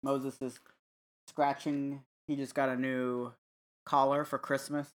 Moses is scratching. He just got a new collar for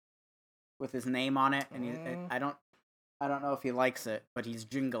Christmas with his name on it, and I don't know if he likes it, but he's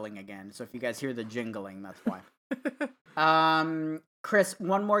jingling again. So if you guys hear the jingling, that's why. Chris,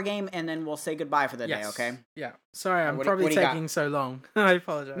 one more game, and then we'll say goodbye for the day. Okay? Yeah. Sorry, I'm what probably taking so long. I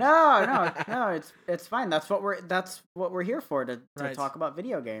apologize. No, it's fine. That's what we're here for to talk about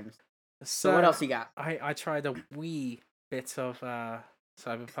video games. So what else you got? I tried a wee bit of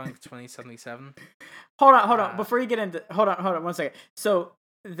Cyberpunk 2077. Hold on. Before you get into, hold on 1 second. So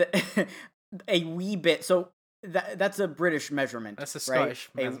a wee bit. So that's a British measurement. That's a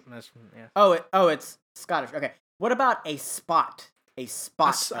Scottish measurement. Yeah. Oh, it's Scottish. Okay. What about a spot? A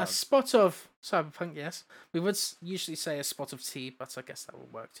spot of Cyberpunk, yes. We would usually say a spot of tea, but I guess that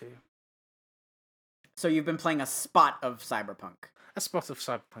would work too. So you've been playing a spot of Cyberpunk. A spot of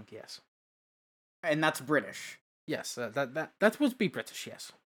Cyberpunk, yes. And that's British. Yes, that would be British,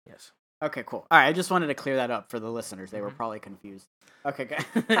 yes. Yes. Okay, cool. All right, I just wanted to clear that up for the listeners. They were probably confused. Okay, good.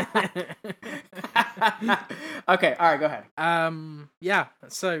 Okay, all right, go ahead. Yeah,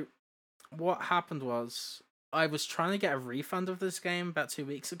 so what happened was I was trying to get a refund of this game about 2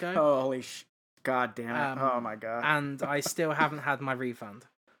 weeks ago. Holy god damn it. Oh my god. And I still haven't had my refund.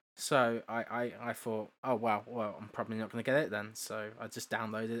 So I thought, oh wow, well I'm probably not going to get it then. So I just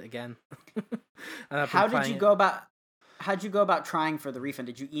downloaded it again. And How'd you go about trying for the refund?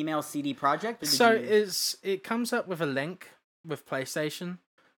 Did you email CD Projekt? It comes up with a link with PlayStation,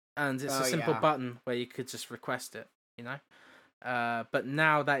 and it's a simple button where you could just request it, But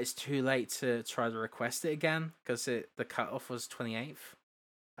now that it's too late to try to request it again because the cutoff was 28th.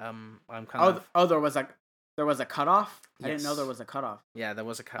 I'm kind of there was a cutoff. Yes. I didn't know there was a cutoff. Yeah, there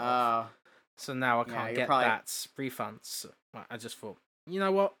was a cutoff. So now I can't get that refund. So I just thought, you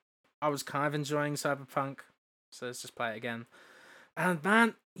know what? I was kind of enjoying Cyberpunk, so let's just play it again. And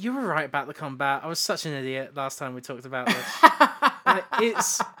man, you were right about the combat. I was such an idiot last time we talked about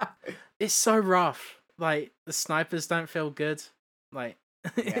this. It's so rough. Like the snipers don't feel good. Like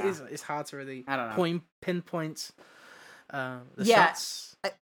it's hard to really pinpoint the shots.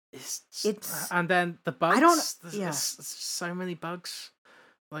 And then the bugs. There's so many bugs.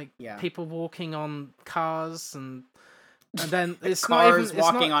 Like people walking on cars and then it's cars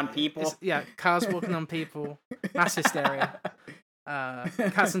walking on people. Cars walking on people. Mass hysteria.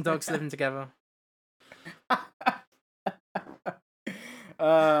 Cats and dogs living together.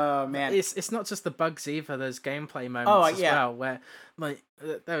 Oh man, it's not just the bugs either. There's gameplay moments as well where like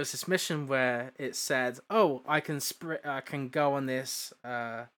there was this mission where it said, "Oh, I can go on this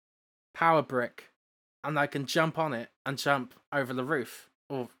power brick, and I can jump on it and jump over the roof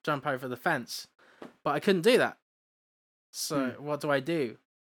or jump over the fence," but I couldn't do that. So what do I do?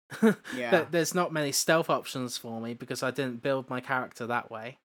 There's not many stealth options for me because I didn't build my character that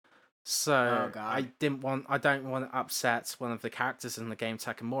way. So I don't want to upset one of the characters in the game,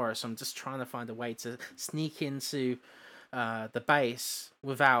 Takamura. So I'm just trying to find a way to sneak into the base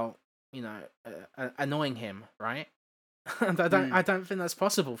without annoying him, right? And I don't think that's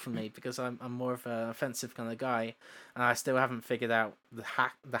possible for me because I'm more of an offensive kind of guy, and I still haven't figured out the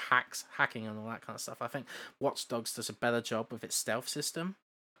hacking and all that kind of stuff. I think Watch Dogs does a better job with its stealth system,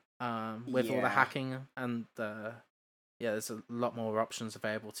 with all the hacking and there's a lot more options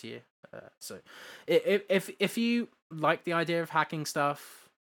available to you. So if you like the idea of hacking stuff,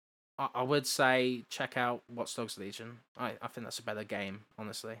 I would say check out Watch Dogs Legion. I think that's a better game,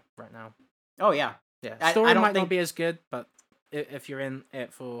 honestly, right now. Oh yeah. Yeah, story might not be as good, but if you're in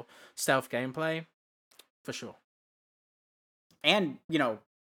it for stealth gameplay, for sure. And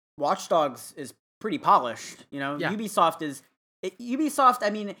Watch Dogs is pretty polished. Yeah. Ubisoft. I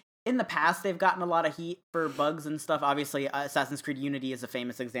mean, in the past they've gotten a lot of heat for bugs and stuff. Obviously, Assassin's Creed Unity is a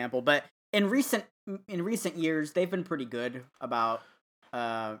famous example, but in recent years they've been pretty good about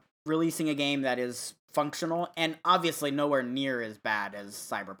releasing a game that is functional and obviously nowhere near as bad as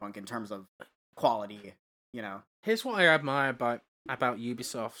Cyberpunk in terms of quality. Here's what I admire about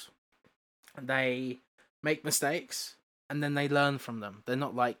Ubisoft. They make mistakes and then they learn from them. They're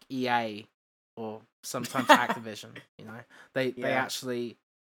not like EA or sometimes Activision. They actually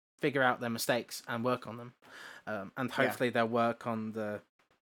figure out their mistakes and work on them, and hopefully they'll work on the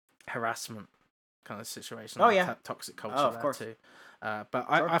harassment kind of situation. Toxic culture. Of course. Too. But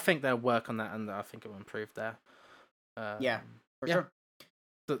sure. I think they'll work on that, and I think it will improve there. For sure.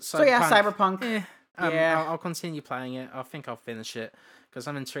 Cyberpunk. Cyberpunk. I'll continue playing it. I think I'll finish it because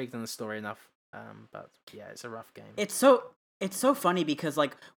I'm intrigued in the story enough. But yeah, it's a rough game. It's so funny because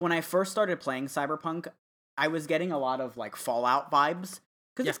like when I first started playing Cyberpunk, I was getting a lot of like Fallout vibes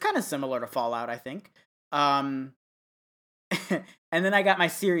because it's kind of similar to Fallout, I think. And then I got my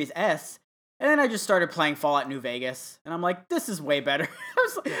Series S, and then I just started playing Fallout New Vegas, and I'm like, this is way better.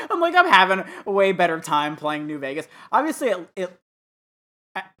 I'm having a way better time playing New Vegas. Obviously,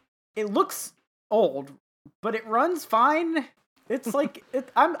 it looks old, but it runs fine. It's like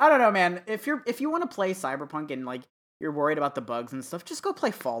I don't know, man. If you want to play Cyberpunk and like you're worried about the bugs and stuff, just go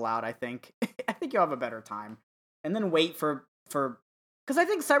play Fallout. I think you'll have a better time, and then wait for because I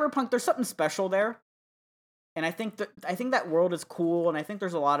think Cyberpunk, there's something special there. And I think that world is cool, and I think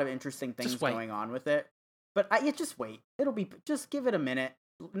there's a lot of interesting things going on with it. But just wait. Just give it a minute.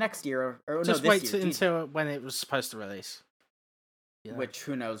 Next year, or just no, wait this year. Until when it was supposed to release. Which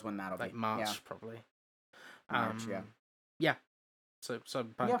who knows when that'll be? March, probably. March, yeah. So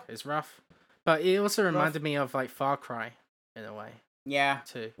Cyberpunk is rough, but it also reminded me of like Far Cry in a way. Yeah,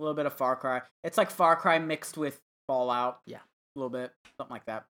 too. A little bit of Far Cry. It's like Far Cry mixed with Fallout. Yeah, a little bit, something like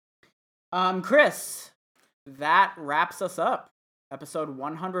that. Chris, that wraps us up. Episode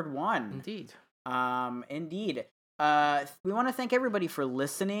 101. Indeed. Indeed. We want to thank everybody for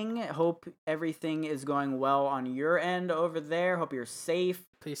listening. Hope everything is going well on your end over there. Hope you're safe.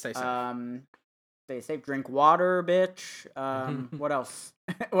 Please stay safe. Stay safe. Drink water, bitch. What else?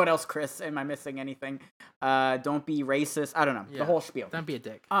 What else, Chris? Am I missing anything? Don't be racist. I don't know. The whole spiel. Don't be a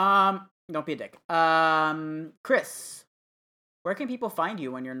dick. Don't be a dick. Chris, where can people find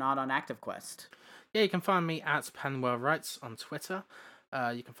you when you're not on ActiveQuest? Yeah, you can find me at Penwell Writes on Twitter.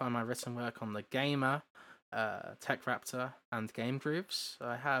 You can find my written work on The Gamer, Tech Raptor, and Game Grooves.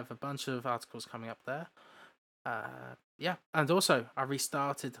 I have a bunch of articles coming up there. And also I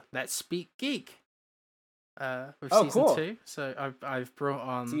restarted Let's Speak Geek with season 2. So I've brought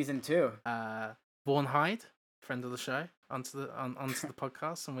on season 2. Vaughn Hyde, friend of the show, onto the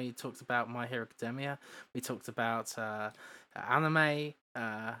podcast, and we talked about My Hero Academia. We talked about anime.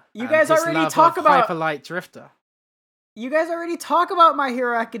 You guys already talk about Hyper Light Drifter. You guys already talk about My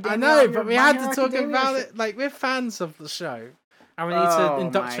Hero Academia. I know, but we had to talk about it. Like, we're fans of the show, and we need to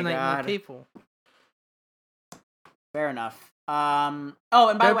indoctrinate more people. Fair enough. And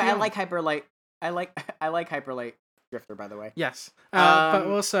by the way, I like Hyper Light. I like Hyper Light Drifter. By the way, yes. But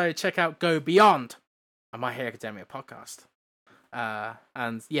also check out Go Beyond, a My Hero Academia podcast.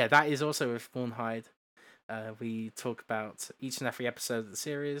 And yeah, that is also with Vaughn Hyde. We talk about each and every episode of the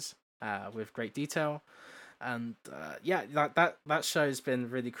series with great detail. And that show's been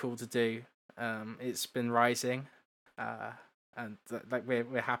really cool to do. It's been rising, and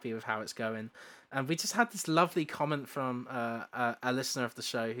we're happy with how it's going. And we just had this lovely comment from a listener of the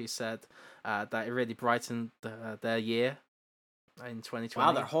show who said that it really brightened their year in 2020.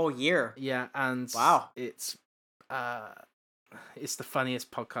 Wow, their whole year. Yeah, and wow, it's the funniest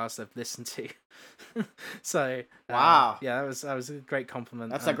podcast I've listened to. So wow, that was a great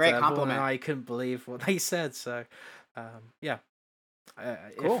compliment. That's a great compliment. And I couldn't believe what they said. So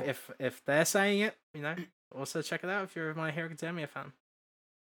cool. If they're saying it, also check it out if you're a My Hero Academia fan.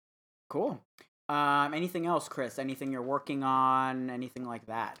 Cool. Anything else, Chris? Anything you're working on? Anything like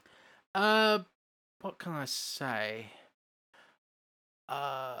that? What can I say?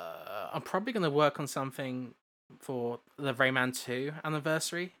 I'm probably going to work on something for the Rayman 2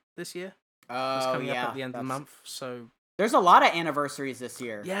 anniversary this year. It's coming up at the end of the month, so there's a lot of anniversaries this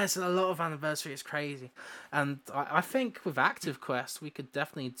year. Yes, a lot of anniversaries. It's crazy. And I think with ActiveQuest we could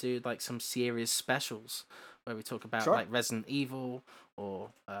definitely do like some series specials where we talk about like Resident Evil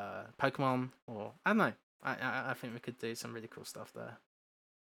or Pokemon, or I don't know. I think we could do some really cool stuff there.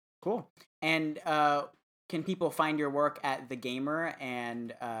 Cool. And can people find your work at The Gamer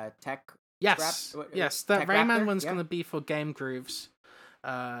and Tech? Yes, yes. That Tech Rayman Raptor? one's Yeah. going to be for Game Grooves,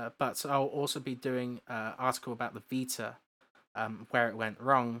 but I'll also be doing an article about the Vita, where it went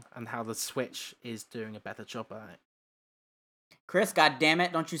wrong and how the Switch is doing a better job at it. Chris, God damn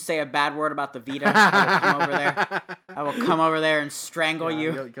it! Don't you say a bad word about the Vita. I will come over there. I will come over there and strangle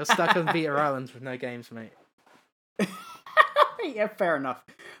you. You're stuck on Vita Islands with no games, mate. Yeah, fair enough.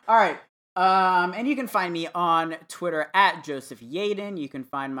 All right. And you can find me on Twitter at Joseph Yaden. You can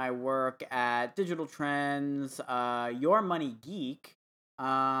find my work at Digital Trends, Your Money Geek.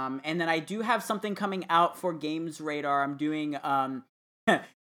 And then I do have something coming out for Games Radar. I'm doing,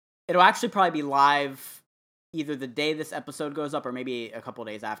 it'll actually probably be live either the day this episode goes up or maybe a couple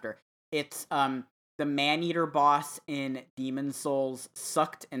days after. It's, the Maneater boss in Demon's Souls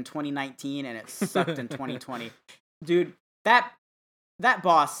sucked in 2019 and it sucked in 2020. Dude, that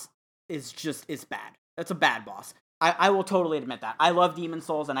boss is bad. That's a bad boss. I will totally admit that. I love Demon's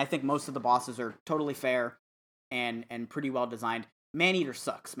Souls and I think most of the bosses are totally fair and pretty well designed. Maneater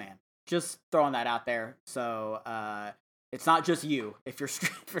sucks, man. Just throwing that out there. So, it's not just you if you're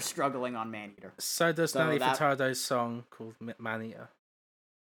struggling on Maneater. So does Nelly Furtado's song called Maneater.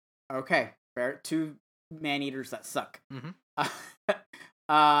 Okay, fair. 2 Maneaters that suck. Mm-hmm.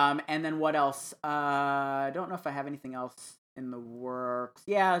 And then what else? I don't know if I have anything else in the works.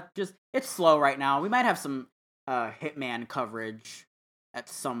 Yeah, just it's slow right now. We might have some Hitman coverage at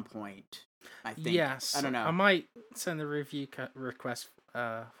some point. I think. Yes. I don't know. I might send a review request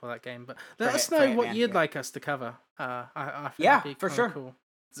for that game, but let us know what you'd like us to cover. I think that'd be for sure. Cool.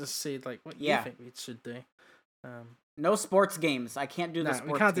 Just see like what you think we should do. No sports games. I can't do the sports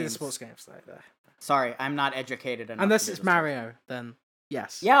games. We can't do the sports games like that. Sorry, I'm not educated enough. Unless it's Mario, then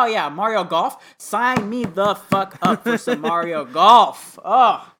yes. Yeah, yeah, Mario Golf. Sign me the fuck up for some Mario Golf.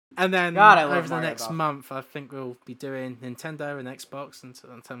 Oh. And then God, I love over the Mario next Golf. month, I think we'll be doing Nintendo and Xbox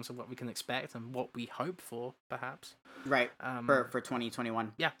in terms of what we can expect and what we hope for, perhaps. Right, for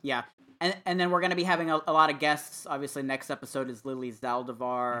 2021. Yeah. Yeah. And then we're going to be having a lot of guests. Obviously, next episode is Lily Zaldivar.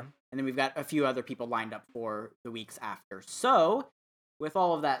 Mm-hmm. And then we've got a few other people lined up for the weeks after. So, with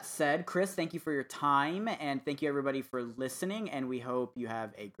all of that said, Chris, thank you for your time. And thank you, everybody, for listening. And we hope you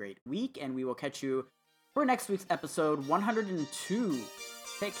have a great week. And we will catch you for next week's episode 102.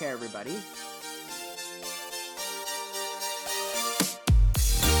 Take care, everybody.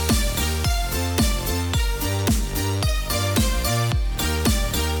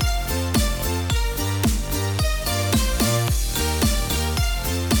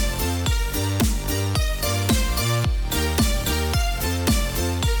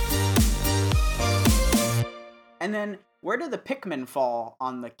 And then, where do the Pikmin fall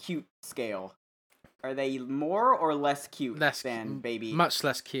on the cute scale? Are they more or less cute than Baby? Much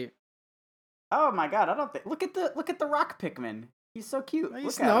less cute. Oh my god! I don't think. Look at the rock Pikmin. He's so cute.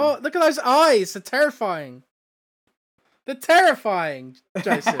 He's not. Look at those eyes. They're terrifying. They're terrifying,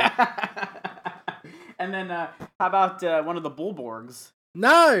 Joseph. And then, how about one of the Bulborgs?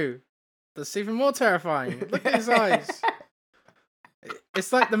 No, that's even more terrifying. Look at his eyes.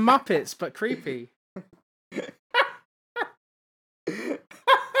 It's like the Muppets, but creepy.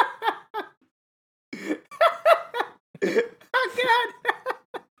 Oh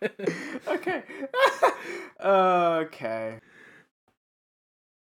god. Okay. Okay.